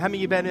on? How many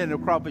of you been in a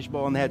crawfish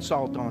bowl and they had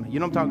salt on it? You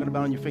know what I'm talking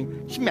about on your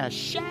finger? Smash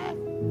shot.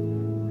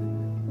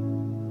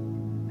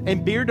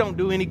 And beer don't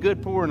do any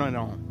good pouring it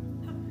on.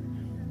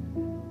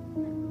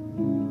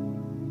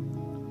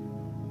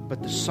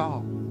 But the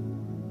salt,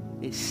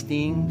 it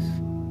stings.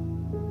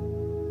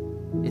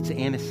 It's an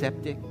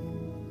antiseptic.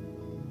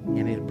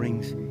 And it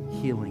brings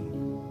healing.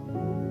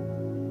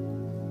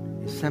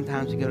 And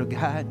sometimes you go to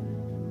God.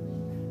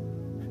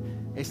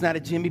 It's not a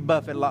Jimmy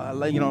Buffett,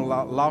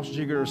 lost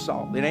sugar or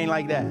salt. It ain't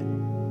like that.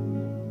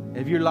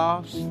 If you're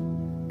lost,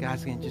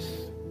 God's going to just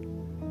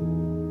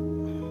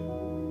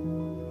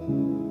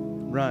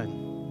run.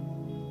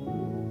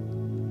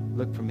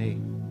 Look for me.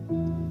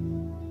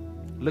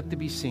 Look to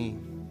be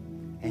seen,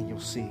 and you'll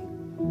see.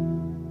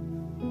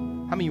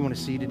 How many of you want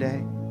to see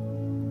today?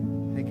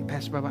 Think,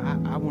 Pastor Bob,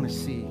 I want to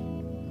see.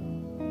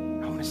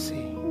 I want to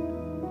see.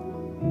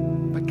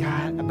 But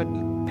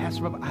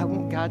Pastor Bob, I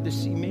want God to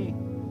see me.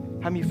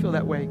 How many of you feel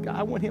that way? God,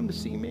 I want him to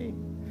see me.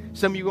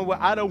 Some of you go, well,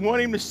 I don't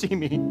want him to see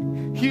me.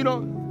 You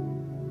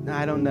don't. No,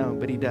 I don't know,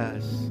 but he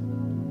does.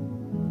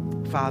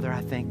 Father,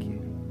 I thank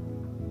you.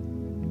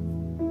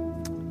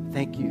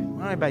 Thank you.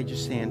 Why don't everybody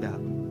just stand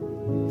up?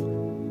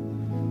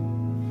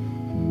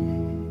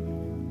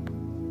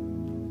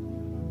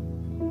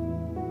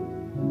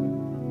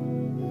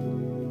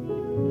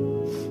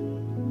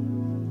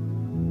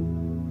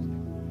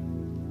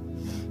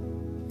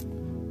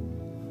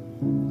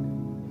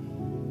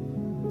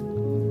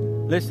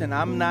 Listen,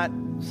 I'm not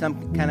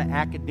some kind of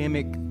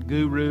academic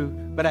guru,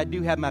 but I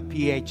do have my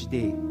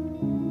PhD.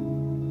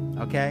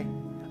 Okay?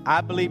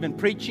 I believe in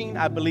preaching,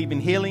 I believe in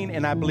healing,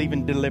 and I believe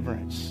in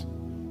deliverance.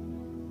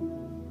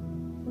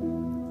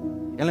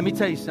 And let me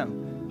tell you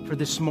something. For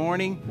this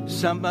morning,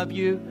 some of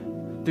you,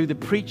 through the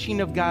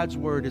preaching of God's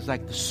word, is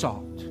like the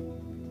salt.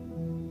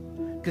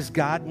 Because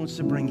God wants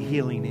to bring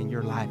healing in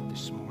your life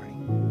this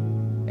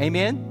morning.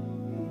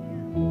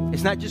 Amen?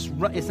 It's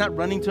not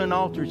running to an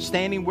altar. It's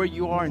standing where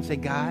you are and say,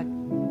 God,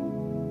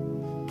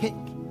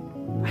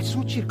 I just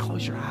want you to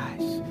close your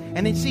eyes.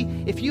 And then see,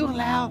 if you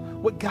allow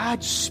what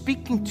God's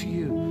speaking to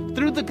you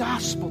through the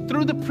gospel,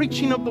 through the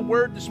preaching of the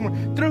word this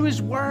morning, through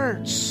his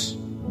words,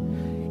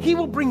 he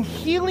will bring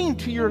healing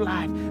to your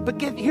life.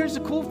 But here's the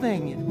cool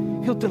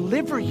thing. He'll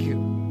deliver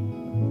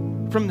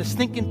you from the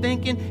stinking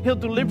thinking. He'll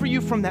deliver you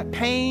from that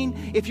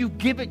pain if you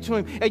give it to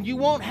him. And you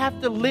won't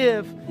have to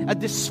live a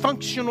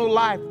dysfunctional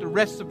life the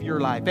rest of your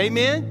life.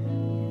 Amen?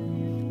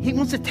 He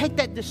wants to take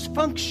that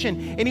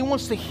dysfunction and he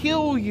wants to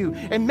heal you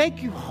and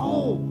make you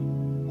whole.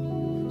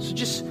 So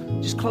just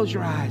close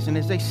your eyes, and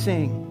as they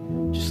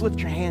sing, just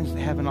lift your hands to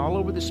heaven all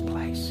over this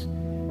place.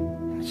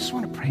 And I just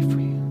want to pray for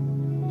you.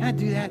 Can I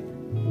do that,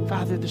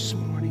 Father, this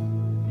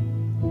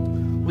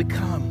morning? We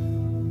come.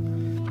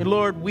 And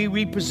Lord, we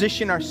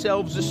reposition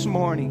ourselves this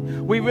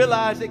morning. We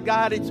realize that,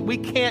 God, we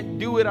can't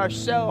do it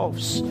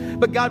ourselves.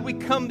 But God, we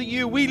come to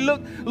you. We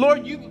look,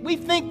 Lord, we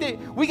think that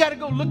we got to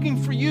go looking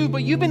for you,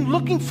 but you've been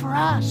looking for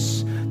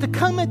us to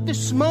come at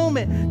this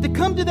moment, to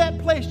come to that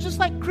place, just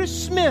like Chris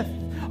Smith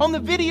on the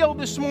video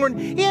this morning.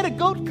 He had to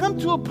come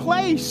to a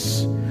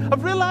place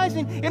of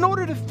realizing in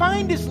order to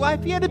find his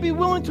life, he had to be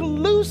willing to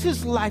lose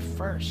his life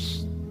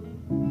first.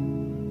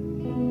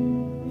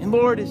 And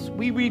Lord, as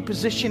we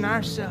reposition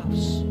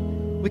ourselves,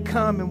 we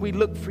come and we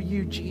look for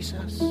you,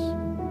 Jesus.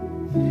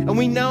 And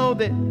we know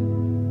that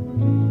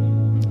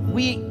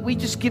we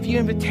just give you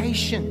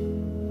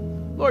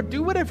invitation. Lord,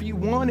 do whatever you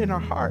want in our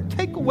heart.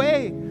 Take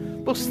away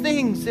those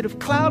things that have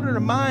clouded our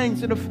minds,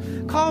 that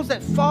have caused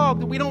that fog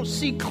that we don't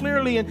see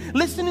clearly, and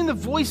listening to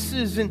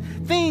voices and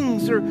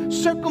things or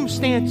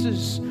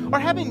circumstances, or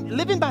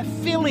living by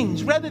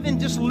feelings rather than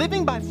just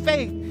living by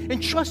faith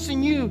and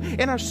trusting you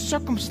in our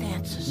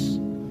circumstances.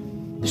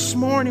 This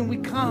morning we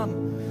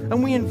come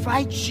and we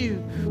invite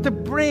you to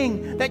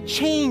bring that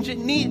change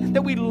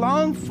that we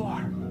long for.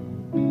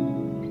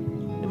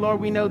 And Lord,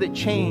 we know that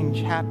change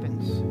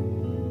happens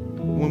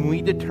when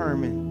we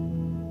determine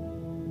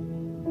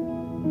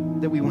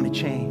that we want to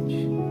change.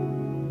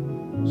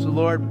 So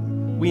Lord,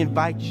 we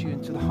invite you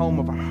into the home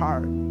of our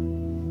heart,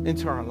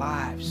 into our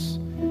lives.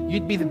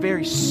 You'd be the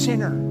very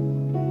center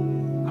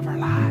of our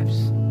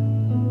lives.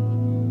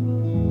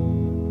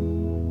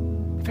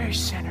 The very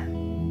center.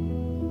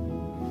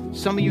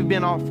 Some of you have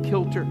been off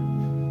kilter.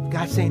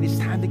 God's saying it's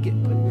time to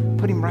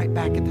put him right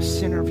back at the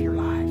center of your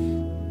life.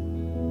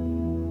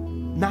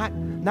 Not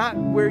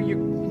where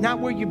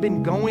you've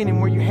been going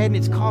and where you're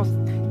heading. It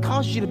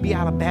caused you to be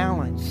out of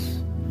balance.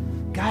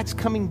 God's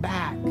coming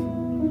back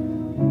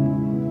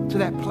to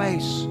that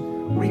place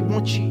where he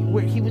wants you,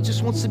 where he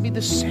just wants to be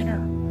the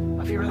center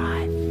of your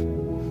life.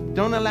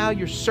 Don't allow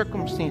your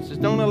circumstances,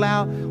 don't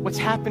allow what's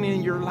happening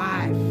in your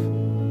life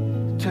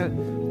to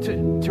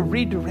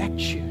redirect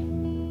you.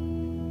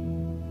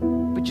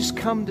 But just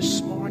come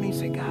this morning and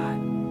say, God,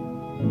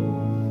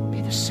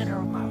 be the center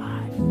of my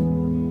life.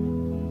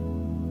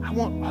 I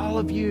want all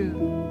of you.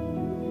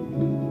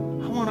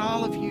 I want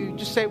all of you.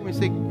 Just say it with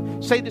me.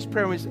 Say this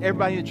prayer with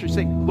everybody in the church.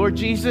 Say, Lord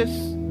Jesus,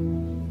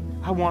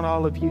 I want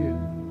all of you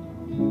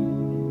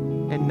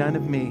and none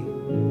of me.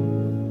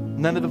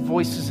 None of the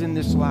voices in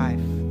this life,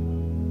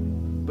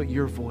 but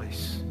your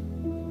voice.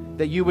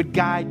 That you would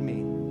guide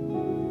me,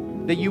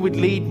 that you would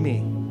lead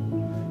me.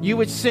 You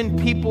would send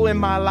people in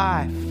my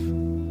life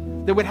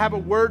that would have a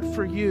word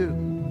for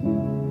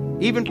you,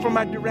 even for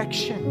my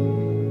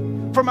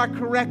direction, for my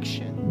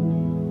correction.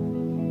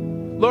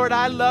 Lord,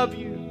 I love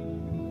you.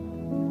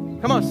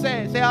 Come on,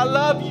 say it. Say, I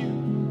love you.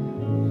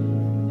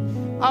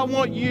 I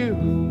want you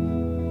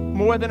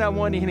more than I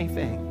want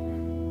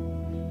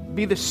anything.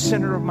 Be the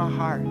center of my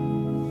heart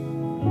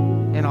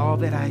in all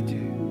that I do.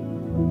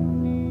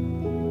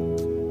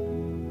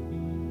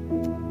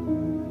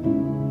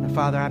 And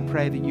Father, I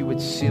pray that you would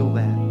seal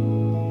that.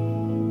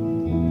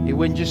 It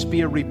wouldn't just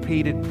be a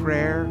repeated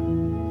prayer.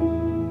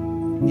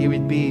 It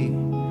would be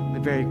the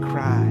very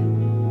cry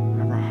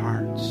of our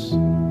hearts.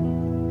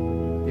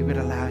 It would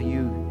allow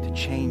you to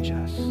change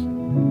us and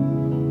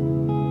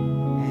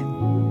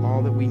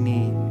all that we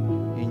need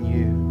in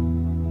you.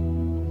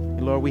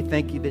 And Lord, we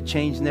thank you that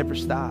change never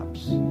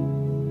stops.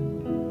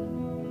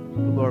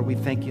 But Lord, we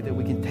thank you that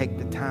we can take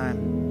the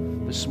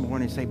time this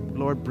morning and say,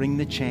 Lord, bring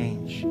the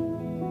change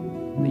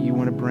that you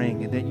want to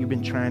bring and that you've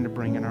been trying to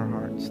bring in our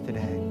hearts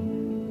today.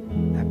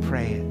 I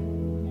pray it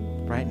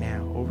right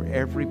now over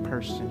every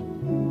person,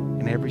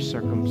 in every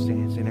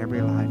circumstance, in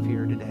every life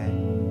here today.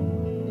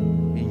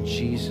 In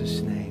Jesus'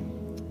 name,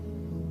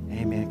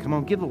 amen. Come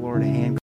on, give the Lord a hand.